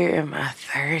last year in my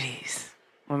 30s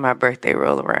when my birthday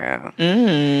roll around.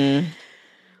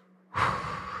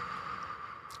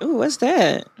 Ooh, what's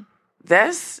that?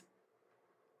 That's,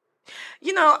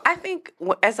 I think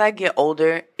as I get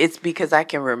older, it's because I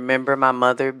can remember my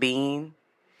mother being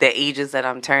the ages that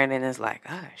I'm turning. It's like,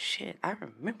 oh, shit, I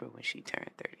remember when she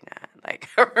turned 39. Like,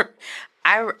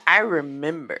 I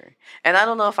remember. And I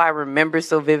don't know if I remember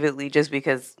so vividly just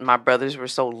because my brothers were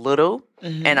so little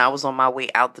and I was on my way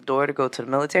out the door to go to the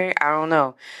military. I don't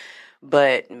know.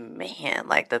 But, man,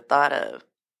 like the thought of,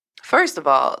 first of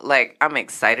all, like I'm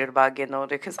excited about getting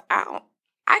older because I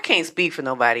can't speak for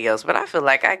nobody else, but I feel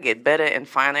like I get better and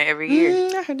finer every year.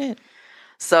 I heard that.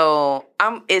 So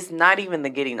it's not even the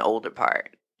getting older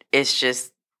part. It's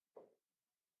just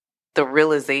the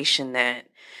realization that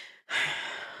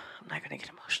I'm not going to get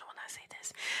emotional when I say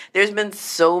this. There's been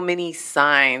so many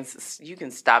signs. You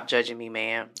can stop judging me,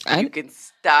 ma'am. You can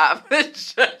stop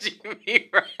judging me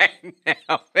right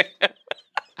now, ma'am.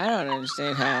 I don't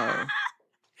understand how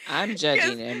I'm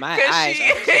judging and my eyes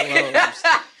are closed.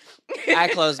 I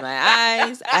closed my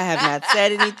eyes. I have not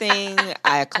said anything.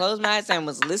 I closed my eyes and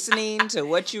was listening to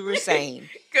what you were saying.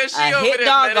 I hit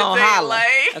dog on holler,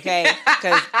 okay?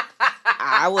 Because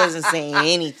I wasn't saying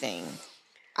anything.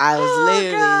 I was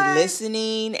literally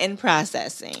listening and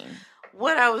processing.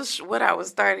 What I was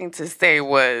starting to say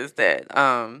was that,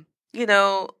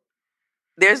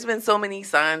 there's been so many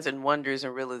signs and wonders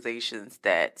and realizations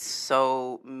that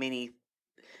so many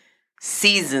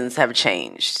seasons have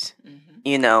changed.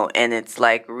 And it's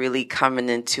like really coming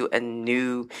into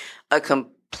a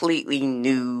completely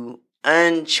new,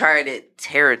 uncharted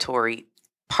territory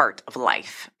part of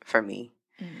life for me.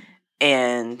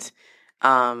 And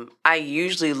I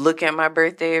usually look at my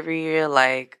birthday every year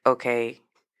like, okay,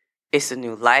 it's a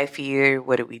new life year.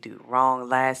 What did we do wrong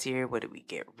last year? What did we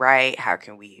get right? How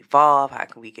can we evolve? How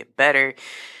can we get better?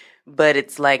 But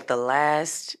it's like the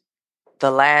last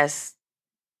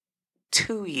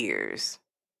 2 years,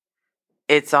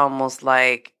 it's almost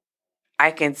like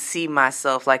I can see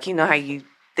myself, like, how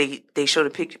they show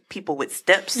the people with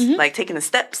steps, like taking the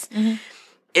steps.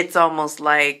 It's almost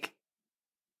like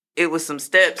it was some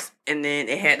steps and then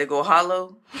it had to go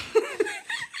hollow.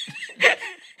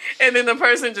 And then the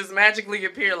person just magically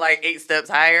appeared like 8 steps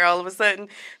higher all of a sudden.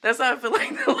 That's how I feel like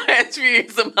the last few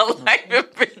years of my life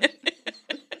have been.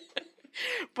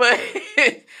 But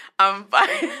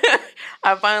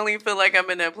I finally feel like I'm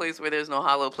in that place where there's no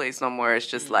hollow place no more. It's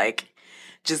just like,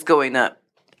 just going up.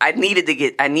 I needed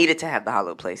to have the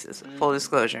hollow places. Full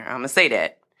disclosure. I'm going to say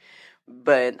that.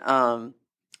 But,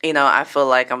 I feel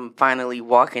like I'm finally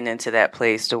walking into that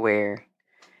place to where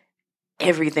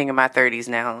everything in my 30s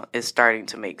now is starting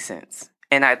to make sense.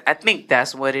 And I think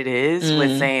that's what it is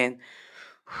with saying,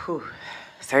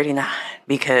 39,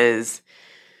 because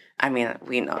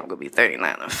we know I'm going to be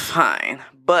 39. I'm fine.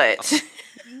 But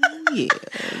yeah,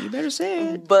 you better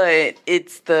say it. But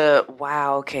it's the,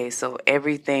 wow, okay, so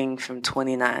everything from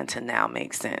 29 to now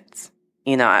makes sense.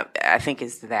 I think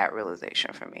it's that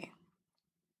realization for me.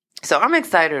 So I'm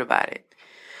excited about it.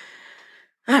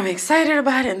 And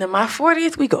then my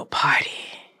 40th, we go party.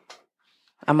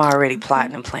 I'm already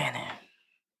plotting and planning.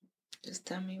 Just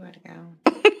tell me where to go.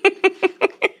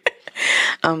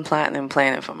 I'm plotting and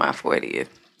planning for my 40th.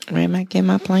 Where am I getting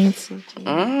my plane suit? I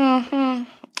won't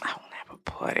have a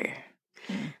party.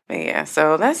 But yeah,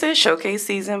 so that's it. Showcase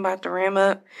season about to ram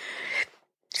up.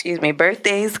 Excuse me.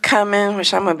 Birthday's coming,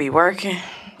 which I'm going to be working.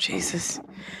 Jesus.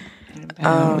 We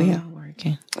are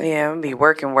working. Yeah, I'm going to be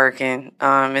working.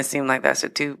 It seemed like that's the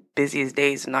 2 busiest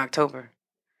days in October.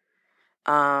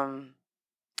 Oh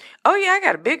yeah, I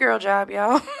got a big girl job,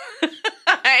 y'all.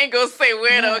 I ain't going to say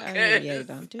where though. Yeah,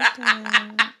 don't do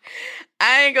that.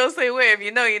 I ain't gonna say where. If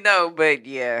you know, you know. But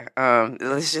yeah,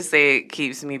 let's just say it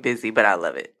keeps me busy, but I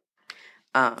love it.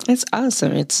 It's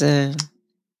awesome. It's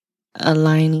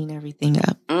aligning everything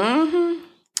up.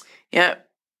 Yep.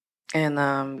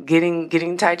 And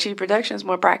getting Tai Chi Productions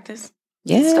more practice.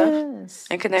 Yes. Stuff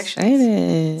and connections.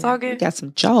 Excited. It's all good. We got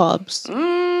some jobs.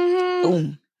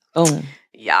 Boom. Boom.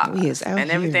 Yeah. We is out and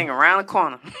here. everything around the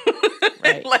corner.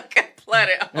 Right. Like a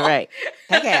planet. Right.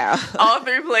 Heck yeah. All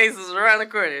 3 places around the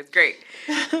corner. It's great.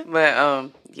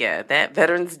 But yeah, that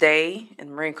Veterans Day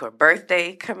and Marine Corps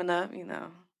birthday coming up, you know.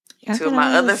 Yeah, 2 of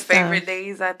my other favorite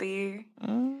days out the year.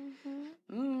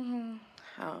 Mm-hmm.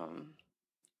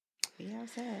 Yeah,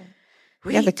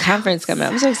 We got the conference coming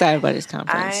up. I'm so excited about this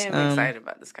conference. I am excited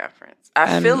about this conference.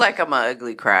 I feel like I'm an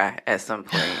ugly cry at some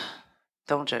point.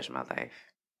 Don't judge my life.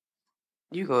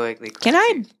 You go ugly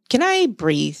cry. Can I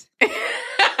breathe?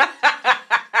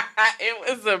 It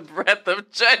was a breath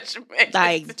of judgment.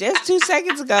 Like just 2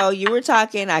 seconds ago, you were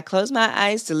talking. I closed my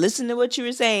eyes to listen to what you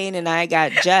were saying, and I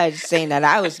got judged saying that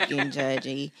I was being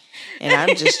judgy, and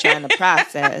I'm just trying to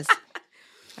process.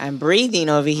 I'm breathing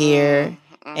over here,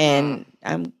 and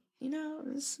I'm,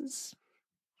 this is.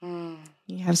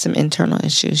 You have some internal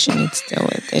issues you need to deal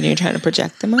with, and you're trying to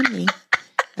project them on me.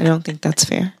 I don't think that's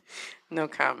fair. No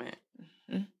comment.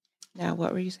 Mm-hmm. Now,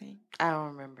 what were you saying? I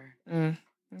don't remember.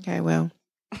 Okay, well.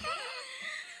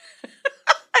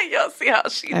 Y'all see how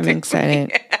I'm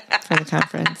excited for the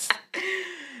conference.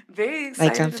 Very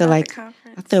excited.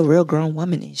 I feel real grown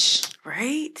womanish.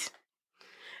 Right?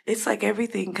 It's like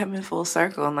everything coming full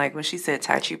circle. And like when she said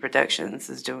Tai Chi Productions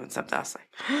is doing something, I was like,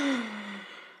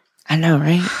 I know,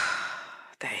 right?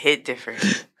 That hit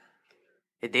different.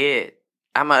 It did.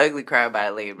 I'm an ugly cry by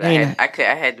later, but I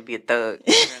had to be a thug.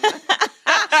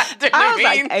 I was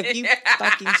like, if you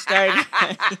fucking started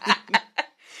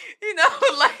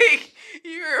like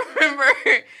you remember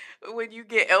when you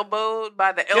get elbowed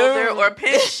by the elder or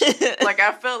pinched? Like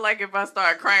I felt like if I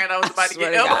started crying, I was about to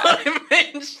get elbowed and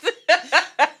pinched.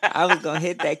 I was gonna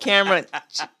hit that camera,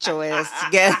 your ass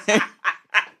together.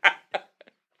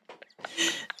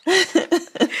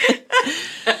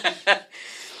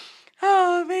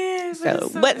 Oh man!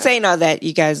 But saying all that,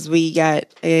 you guys, we got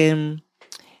we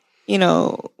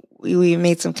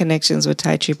made some connections with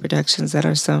Tai Chi Productions that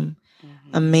are some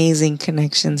amazing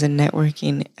connections and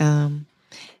networking and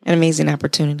amazing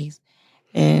opportunities.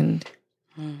 And,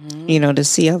 to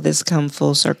see how this come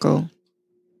full circle,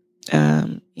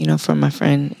 from my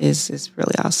friend is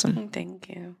really awesome. Thank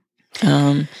you.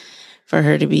 For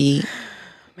her to be,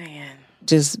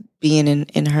 just being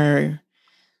in her,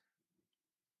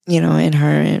 in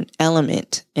her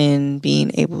element and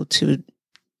being able to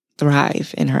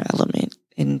thrive in her element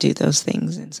and do those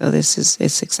things. And so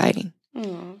it's exciting.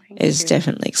 It's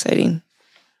definitely exciting.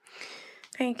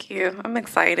 Thank you. I'm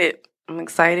excited.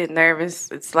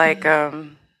 Nervous. It's like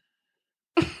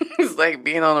it's like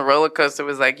being on a roller coaster. It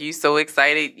was like you so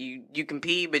excited you can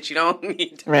pee, but you don't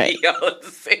need to pee all at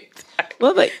the same time.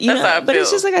 Well, but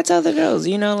it's just like I tell the girls,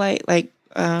 they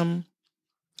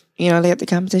have the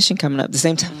competition coming up the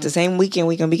same time, the same weekend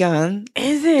we gonna be gone.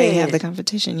 Is it? They have the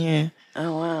competition, yeah.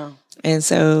 Oh wow. And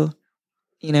so,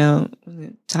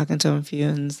 talking to a few,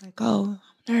 and it's like, oh,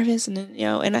 I'm nervous, and then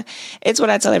and it's what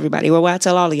I tell everybody. Well, what I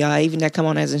tell all of y'all, even that come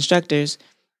on as instructors.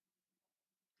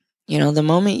 The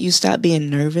moment you stop being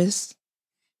nervous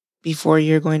before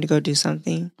you're going to go do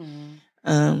something,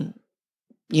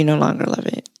 you no longer love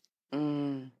it.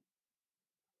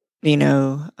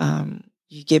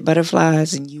 You get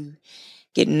butterflies and you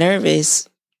get nervous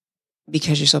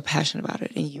because you're so passionate about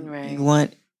it, and you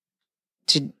want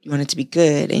it to be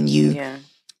good, and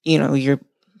you're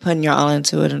putting your all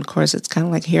into it. And of course, it's kind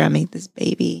of like, here, I made this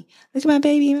baby. Look at my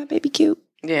baby cute.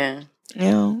 Yeah.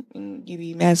 You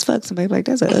be mad as fuck. Somebody be like,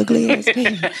 that's an ugly ass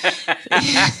baby.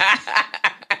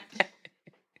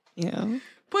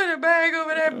 Put a bag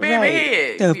over that baby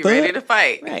head. You be ready to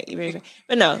fight. Right. You ready to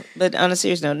fight. But on a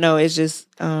serious note, no, it's just,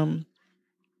 when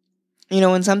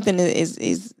something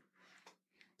is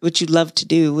what you love to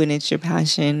do, when it's your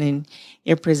passion and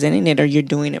you're presenting it or you're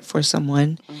doing it for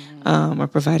someone, or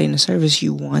providing a service,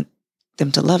 you want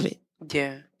them to love it.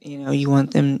 Yeah. You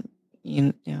want them,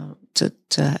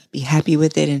 to be happy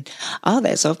with it and all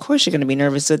that. So of course you're going to be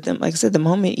nervous with them. Like I said, the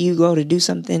moment you go to do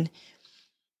something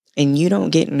and you don't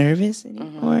get nervous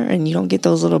anymore, and you don't get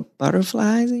those little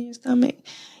butterflies in your stomach,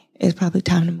 it's probably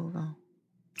time to move on.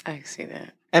 I see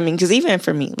that. I mean, because even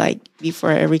for me, like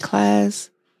before every class,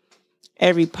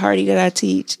 every party that I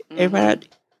teach, everybody.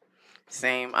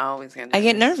 Same. I always get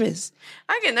nervous.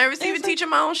 I get nervous. Even teaching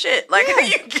my own shit. Like,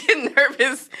 you get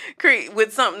nervous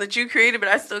with something that you created, but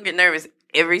I still get nervous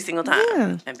every single time.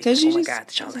 Yeah. Because oh my God,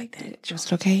 did y'all like that?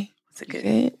 Just okay? Was it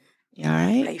good? You all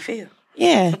right? How you feel?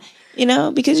 Yeah.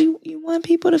 Because you want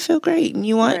people to feel great, and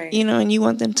you want, and you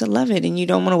want them to love it, and you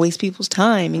don't want to waste people's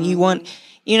time, and you want,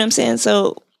 what I'm saying?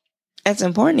 So that's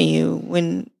important to you.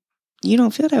 When you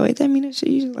don't feel that way, that means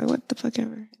you're just like, what the fuck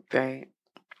ever. Right.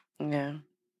 Yeah.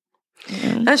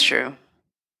 That's true.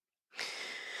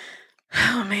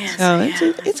 Oh man. So yeah,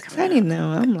 it's that's exciting though.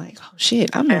 I'm like, oh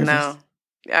shit, I'm I nervous. know.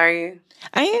 Are you?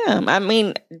 I am. I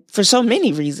mean, for so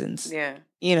many reasons. Yeah.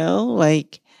 You know,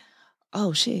 like,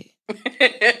 oh shit.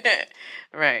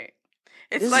 Right.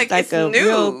 It's This like, is like it's a new.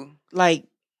 real, like,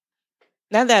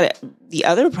 not that the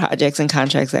other projects and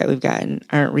contracts that we've gotten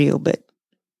aren't real, but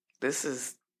This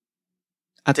is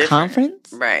a different.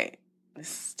 conference, Right.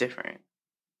 This is different.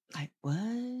 like what?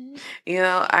 You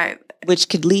know, Which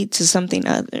could lead to something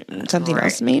else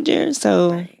Right. major.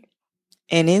 So, right.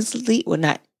 and is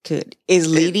not could is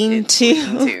leading It's to,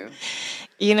 leading to.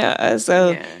 you know.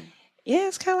 So Yeah. yeah,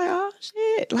 it's kind of like, oh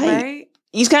shit, like Right.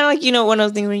 it's kind of like, you know, one of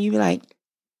those things when you be like,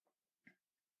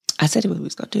 I said we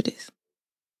was gonna do this,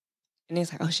 and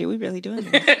it's like, oh shit, we really doing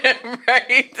this.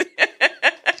 Right.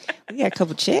 We got a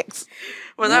couple checks.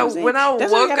 When You know I what I'm saying? when I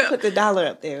That's why we woke gotta up, put the dollar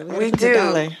up there. we gotta put the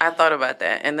dollar. do. I thought about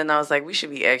that, and then I was like, we should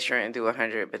be extra and do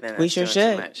 100, but then We that's sure doing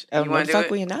should. Too much. Oh, You want to do motherfucker,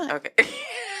 it? we're not. Okay.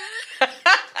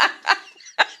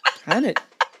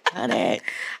 100.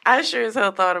 I sure as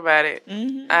hell thought about it.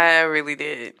 Mm-hmm. I really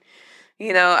did.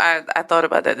 You know, I thought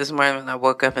about that this morning when I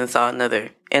woke up and saw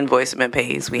another invoice been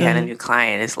paid. We had a new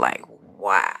client. It's like,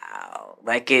 wow.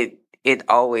 Like it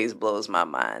always blows my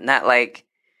mind. Not like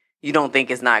you don't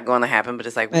think it's not going to happen, but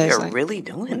it's like, we are really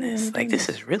doing this. Like, this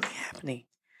is really happening.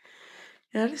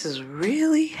 You know, this is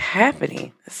really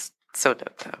happening. It's so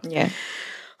dope, though. Yeah.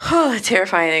 Oh,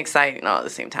 terrifying and exciting all at the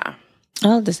same time.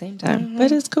 All at the same time.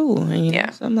 But it's cool. And, you know,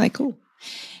 so I'm like, cool.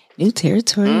 New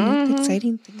territory, new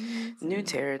exciting things. New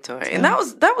territory. And that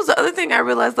was the other thing I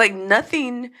realized, like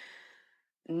nothing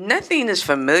is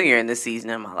familiar in this season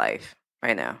of my life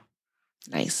right now.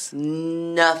 Nice.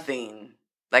 Nothing.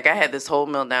 Like I had this whole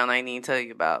meltdown I need to tell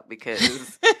you about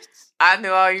because I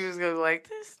knew all you was gonna be like,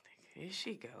 this nigga, here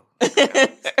she go.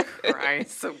 Crying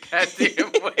so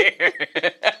goddamn where.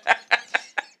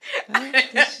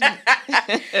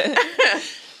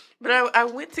 But I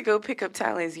went to go pick up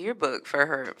Tally's yearbook for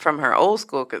her from her old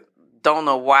school. Cause don't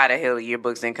know why the hell the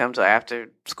yearbooks didn't come till after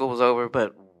school was over,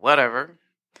 but whatever.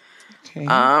 Okay.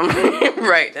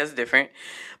 Right, that's different.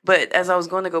 But as I was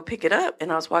going to go pick it up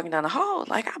and I was walking down the hall,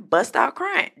 like I bust out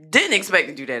crying. Didn't expect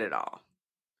to do that at all.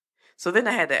 So then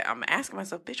I had that. I'm asking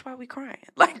myself, bitch, why are we crying?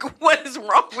 Like, what is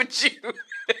wrong with you?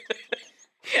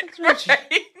 Right?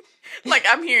 Like,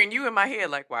 I'm hearing you in my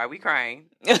head, like, why are we crying?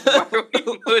 Why are we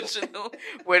emotional?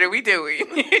 What are we doing?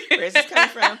 Where's this coming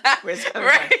from? Where's it coming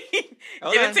right?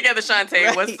 from? Get it together,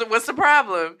 Shantae. Right. What's the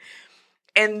problem?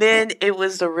 And then it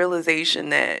was the realization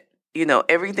that, you know,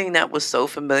 everything that was so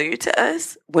familiar to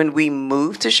us when we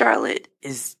moved to Charlotte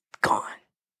is gone.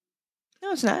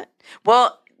 No, it's not.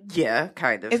 Well, yeah,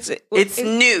 kind of. It's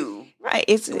new. Right.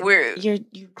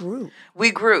 You grew.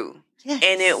 We grew. Yes.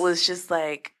 And it was just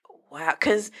like, wow.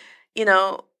 Because, you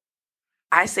know,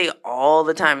 I say all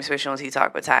the time, especially when he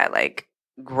talk about Ty, like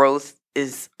growth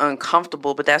is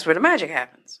uncomfortable, but that's where the magic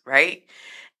happens, right?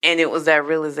 And it was that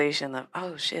realization of,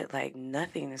 oh shit, like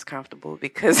nothing is comfortable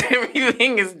because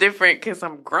everything is different because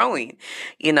I'm growing.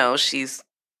 You know, she's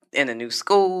in a new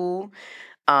school.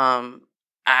 I'm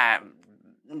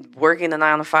working a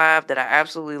 9-to-5 that I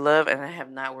absolutely love, and I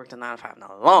have not worked a 9-to-5 in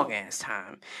a long ass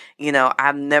time. You know,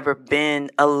 I've never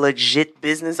been a legit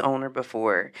business owner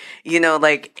before. You know,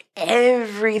 like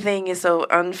everything is so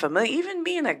unfamiliar. Even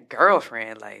being a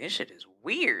girlfriend, like this shit is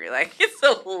weird. Like it's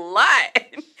a lot.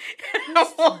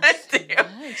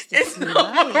 It's so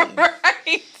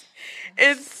right.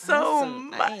 It's so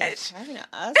much.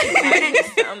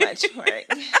 So much work.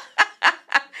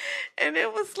 And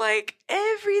it was like,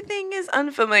 everything is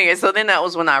unfamiliar. So then that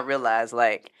was when I realized,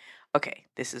 like, okay,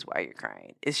 this is why you're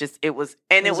crying. It's just, it was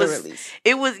and it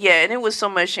was so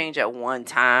much change at one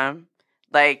time.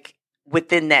 Like,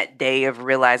 within that day of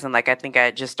realizing, like, I think I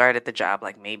had just started the job,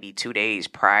 like, maybe 2 days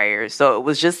prior. So it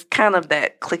was just kind of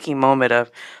that clicking moment of,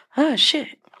 oh,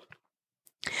 shit.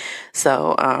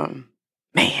 So,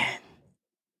 man,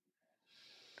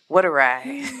 what a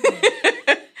ride.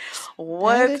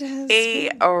 What a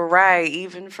ride,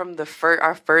 even from the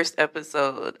our first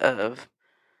episode of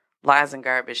Lies and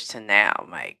Garbage to now,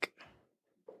 Mike.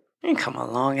 You come a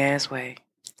long ass way.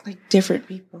 Like different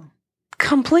people.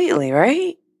 Completely,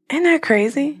 right? Isn't that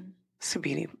crazy? It's the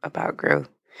beauty about growth.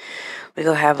 We're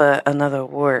going to have another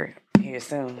award here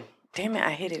soon. Damn it,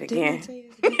 I hit it again.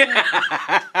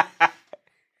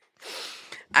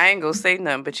 I ain't going to say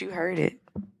nothing, but you heard it.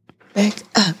 Back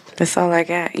up. That's all I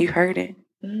got. You heard it.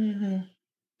 Mm-hmm.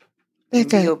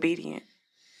 Be obedient.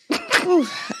 Ooh,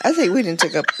 I think we didn't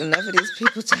take up enough of these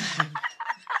people's time.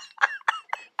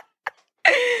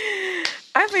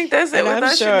 I think that's it. And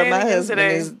I'm sure my husband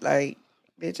today. is like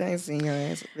Bitch, I ain't seen your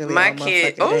ass really My all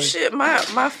kid, motherfucking day. shit,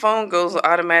 my phone goes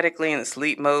automatically in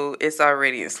sleep mode. It's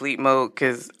already in sleep mode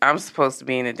because I'm supposed to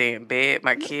be in a damn bed.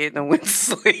 My kid done went to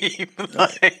sleep.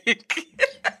 Like,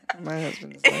 My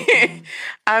husband is like,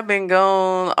 I've been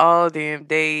gone all damn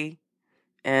day,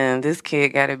 and this kid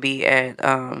got to be at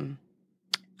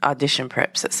audition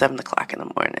preps at 7:00 in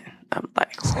the morning. I'm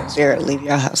like, Sarah, leave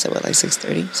your house at what, like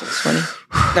 6:30,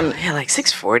 6:20? yeah, like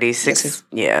 6:40, 6,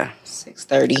 yeah.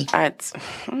 6:30.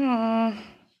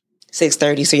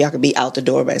 6:30, so y'all could be out the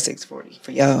door by 6:40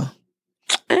 for y'all.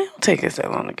 It don't take us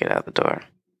that long to get out the door.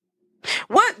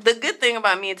 What the good thing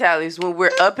about me and Tally is when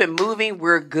we're up and moving,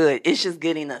 we're good. It's just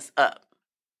getting us up.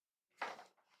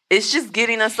 It's just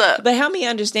getting us up. But help me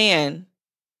understand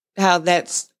how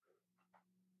that's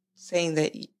saying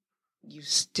that you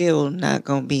still not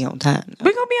gonna be on time.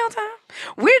 We're gonna be on time.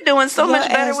 We're doing so much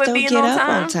better with being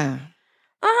on time.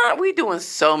 We're doing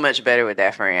so much better with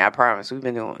that, friend. I promise. We've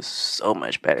been doing so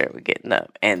much better with getting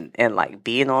up and like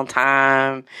being on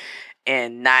time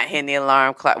and not hitting the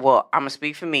alarm clock. Well, I'm gonna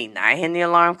speak for me, not hitting the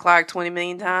alarm clock 20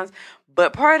 million times.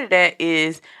 But part of that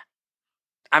is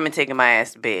I've been taking my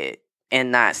ass to bed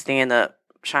and not staying up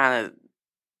trying to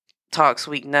talk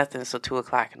sweet nothing till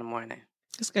 2:00 in the morning.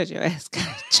 It's because your ass got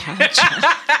a cha.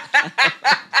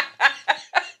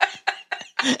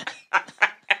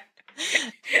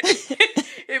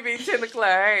 It be 10:00.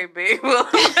 Hey, babe. Well,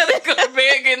 I'm gonna go to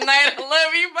bed. Good night. I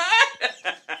love you. Bye.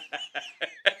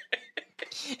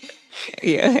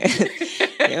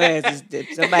 Your ass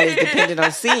is somebody's dependent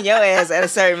on seeing your ass at a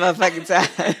certain motherfucking time.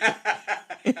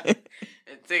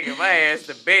 And taking my ass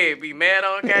to bed. Be mad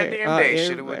on goddamn day.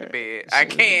 Should have went to bed. I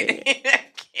can't.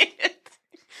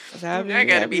 I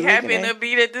gotta be happy and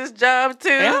upbeat at this job too.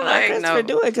 And I'm like, Christopher,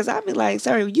 do it because I'd be like,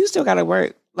 sorry, you still gotta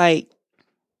work. Like,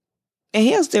 and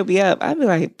he'll still be up. I'd be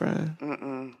like, bro,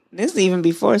 this is even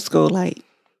before school. Like,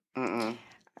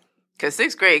 because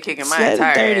 6th grade kicking my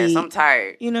entire ass. I'm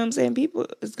tired. You know what I'm saying? People,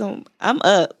 I'm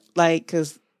up. Like,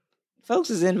 because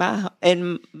folks is in my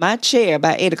chair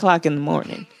by 8:00 in the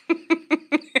morning.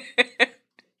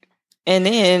 And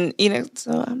then,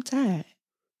 so I'm tired.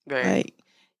 Right. Like,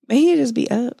 but he'll just be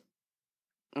up.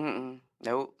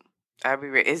 Nope. I'll be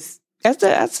ready. I swear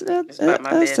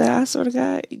to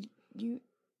God,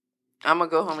 I'm gonna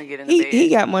go home and get in the bed. He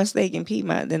got more steak in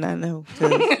Piedmont than I know.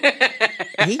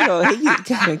 He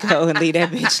gotta go and leave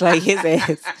that bitch like his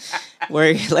ass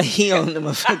work like he on the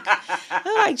motherfucker.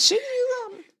 I'm like, shouldn't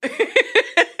you?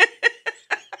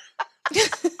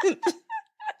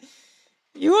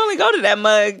 You only go to that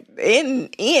mug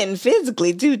in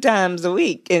physically 2 times a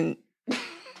week, and I'm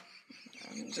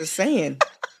just saying.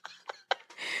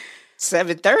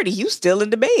 7:30, you still in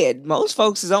the bed. Most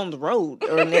folks is on the road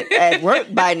or at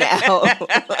work by now.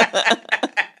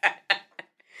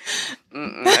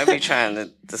 I be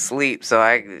trying to sleep, so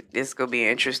it's gonna be an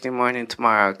interesting morning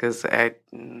tomorrow because it's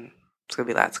gonna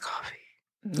be lots of coffee.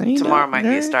 No, tomorrow might be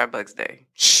a Starbucks day.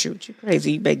 Shoot, you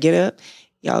crazy! You better get up.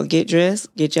 Y'all get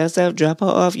dressed, get yourself, drop her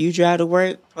off. You drive to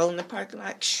work, pull in the parking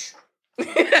lot. Set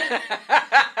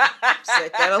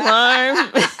that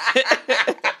alarm.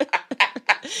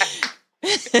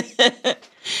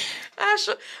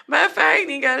 Matter of fact, I ain't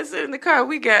even gotta sit in the car.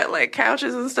 We got like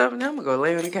couches and stuff, and I'm gonna go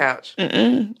lay on the couch.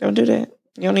 Don't do that.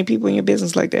 You don't need people in your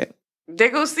business like that. They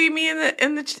go see me in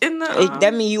the.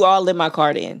 That mean you all in my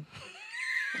car then.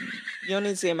 You don't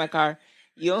need to sit in my car.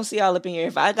 You don't see all up in here.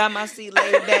 If I got my seat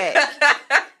laid back,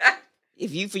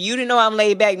 for you to know I'm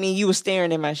laid back, mean you were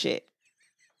staring at my shit.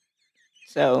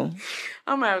 So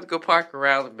I'm gonna have to go park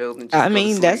around the building. I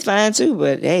mean, that's fine too,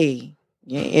 but hey,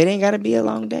 it ain't gotta be a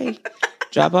long day.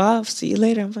 Drop off. See you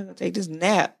later. I'm gonna take this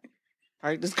nap.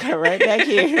 Park this car right back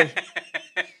here.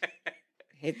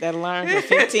 Hit that alarm for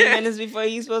 15 minutes before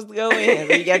you're supposed to go in.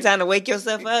 So you got time to wake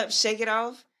yourself up, shake it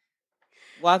off,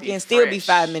 walk in, still be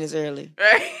 5 minutes early.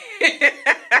 Right.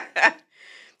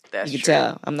 That's you can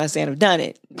tell. I'm not saying I've done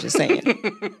it. I'm just saying.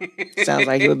 Sounds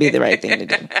like it would be the right thing to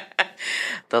do.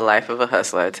 The life of a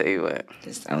hustler, I tell you what.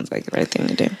 This sounds like the right thing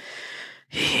to do.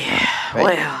 Yeah.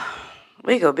 Right. Well,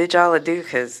 we go bid y'all adieu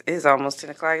because it's almost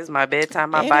 10:00. It's my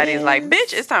bedtime. My body is like,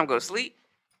 bitch, it's time to go to sleep.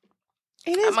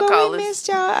 It is we missed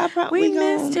y'all. We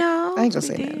missed y'all. I ain't gonna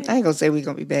say nothing. I ain't gonna say we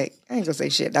gonna be back. I ain't gonna say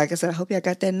shit. Like I said, I hope y'all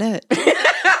got that nut.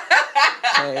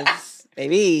 Because,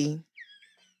 baby,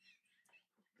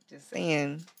 just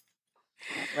saying.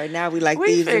 Right now, we like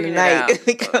thieves in the night.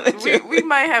 we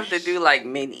might have to do like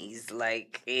minis,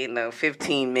 like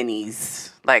 15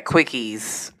 minis, like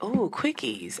quickies. Oh,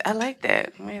 quickies! I like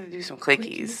that. We have to do some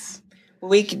quickies. Well,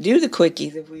 we can do the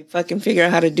quickies if we fucking figure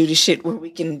out how to do the shit where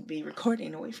we can be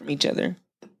recording away from each other.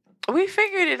 We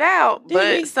figured it out, Did but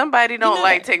we? somebody don't know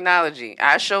like that. technology.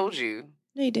 I showed you.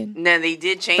 No, you didn't. Now they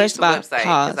did change First the of all, website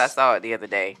because I pause. saw it the other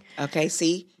day. Okay,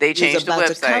 see? They You was changed the about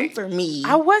to come website. for me.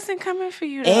 I wasn't coming for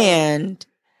you, though. And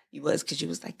you was because you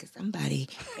was like somebody.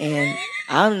 And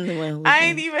I'm the one who was I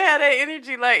ain't like, even had that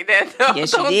energy like that, though.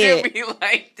 Yes, you Don't did. do me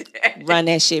like that. run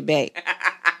that shit back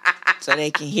so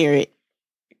they can hear it.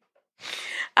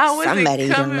 I wasn't Somebody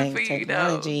don't coming like for you,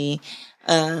 though. technology.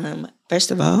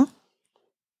 First of all,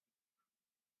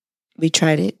 we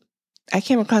tried it. I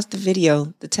came across the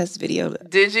video, the test video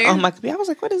Did you? on my computer. I was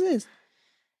like, what is this?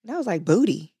 And I was like,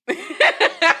 booty.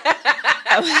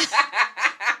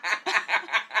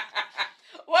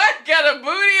 What got a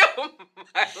booty on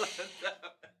my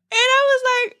laptop? And I was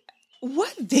like,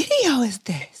 what video is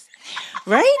this?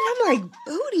 Right? And I'm like,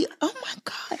 booty. Oh my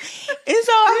God. And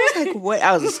so I was like, what?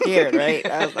 I was scared, right?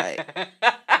 I was like,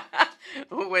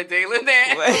 What, Daylan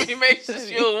there? You make sure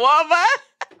you a Walmart?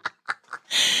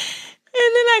 and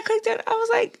then I clicked it. I was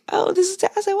like, oh, this is,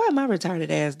 I said, why am I retarded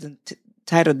ass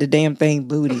titled the damn thing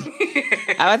booty?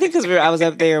 I think because I was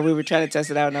up there, we were trying to test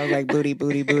it out, and I was like, booty,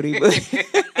 booty, booty, booty.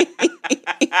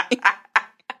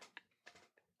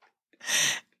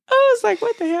 I was like,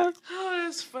 what the hell? Oh,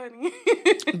 that's funny.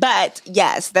 But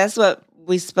yes, that's what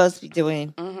we're supposed to be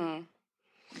doing. Mm-hmm.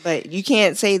 But you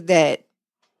can't say that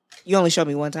you only showed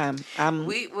me one time.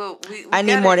 We I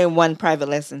need more than one private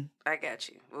lesson. I got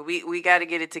you. Well, we got to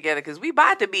get it together because we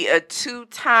about to be a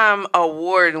 2-time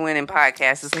award-winning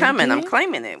podcast. It's Say it coming. I'm again.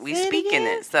 claiming it. We Say it speaking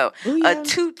again. it. So Booyah. a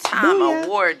 2-time Booyah.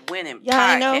 award-winning Yeah,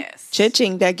 I know. podcast.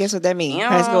 Cha-ching. That guess what that means? Yeah.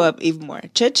 Price go up even more.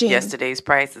 Cha-ching. Yesterday's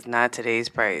price is not today's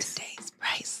price. Today's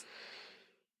price.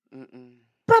 Mm-mm.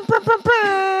 Brum, brum, brum,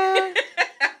 brum.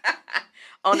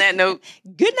 On that note,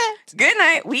 Good night. good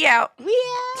night. We out. We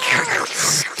out.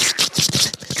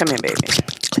 Come in, baby.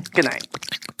 Good night.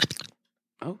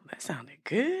 Oh, that sounded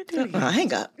good. Didn't it?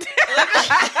 Hang up.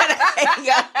 Hang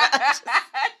up.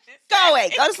 Go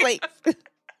away. Go to sleep.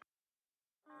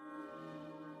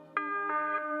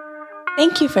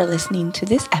 Thank you for listening to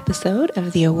this episode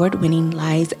of the award-winning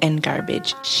Lies and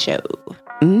Garbage Show.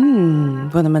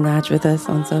 Want to menage with us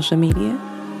on social media?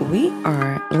 We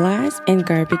are Lies and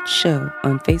Garbage Show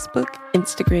on Facebook,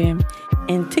 Instagram,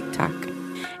 and TikTok.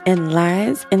 And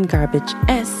Lies and Garbage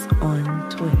S on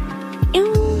Twitter.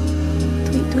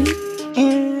 Tweet, tweet.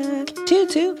 And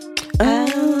toot.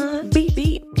 Beep,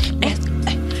 beep.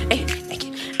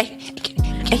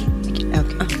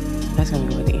 Okay. That's going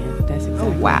to go at the end. That's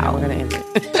exactly wow. how we're going to end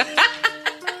it.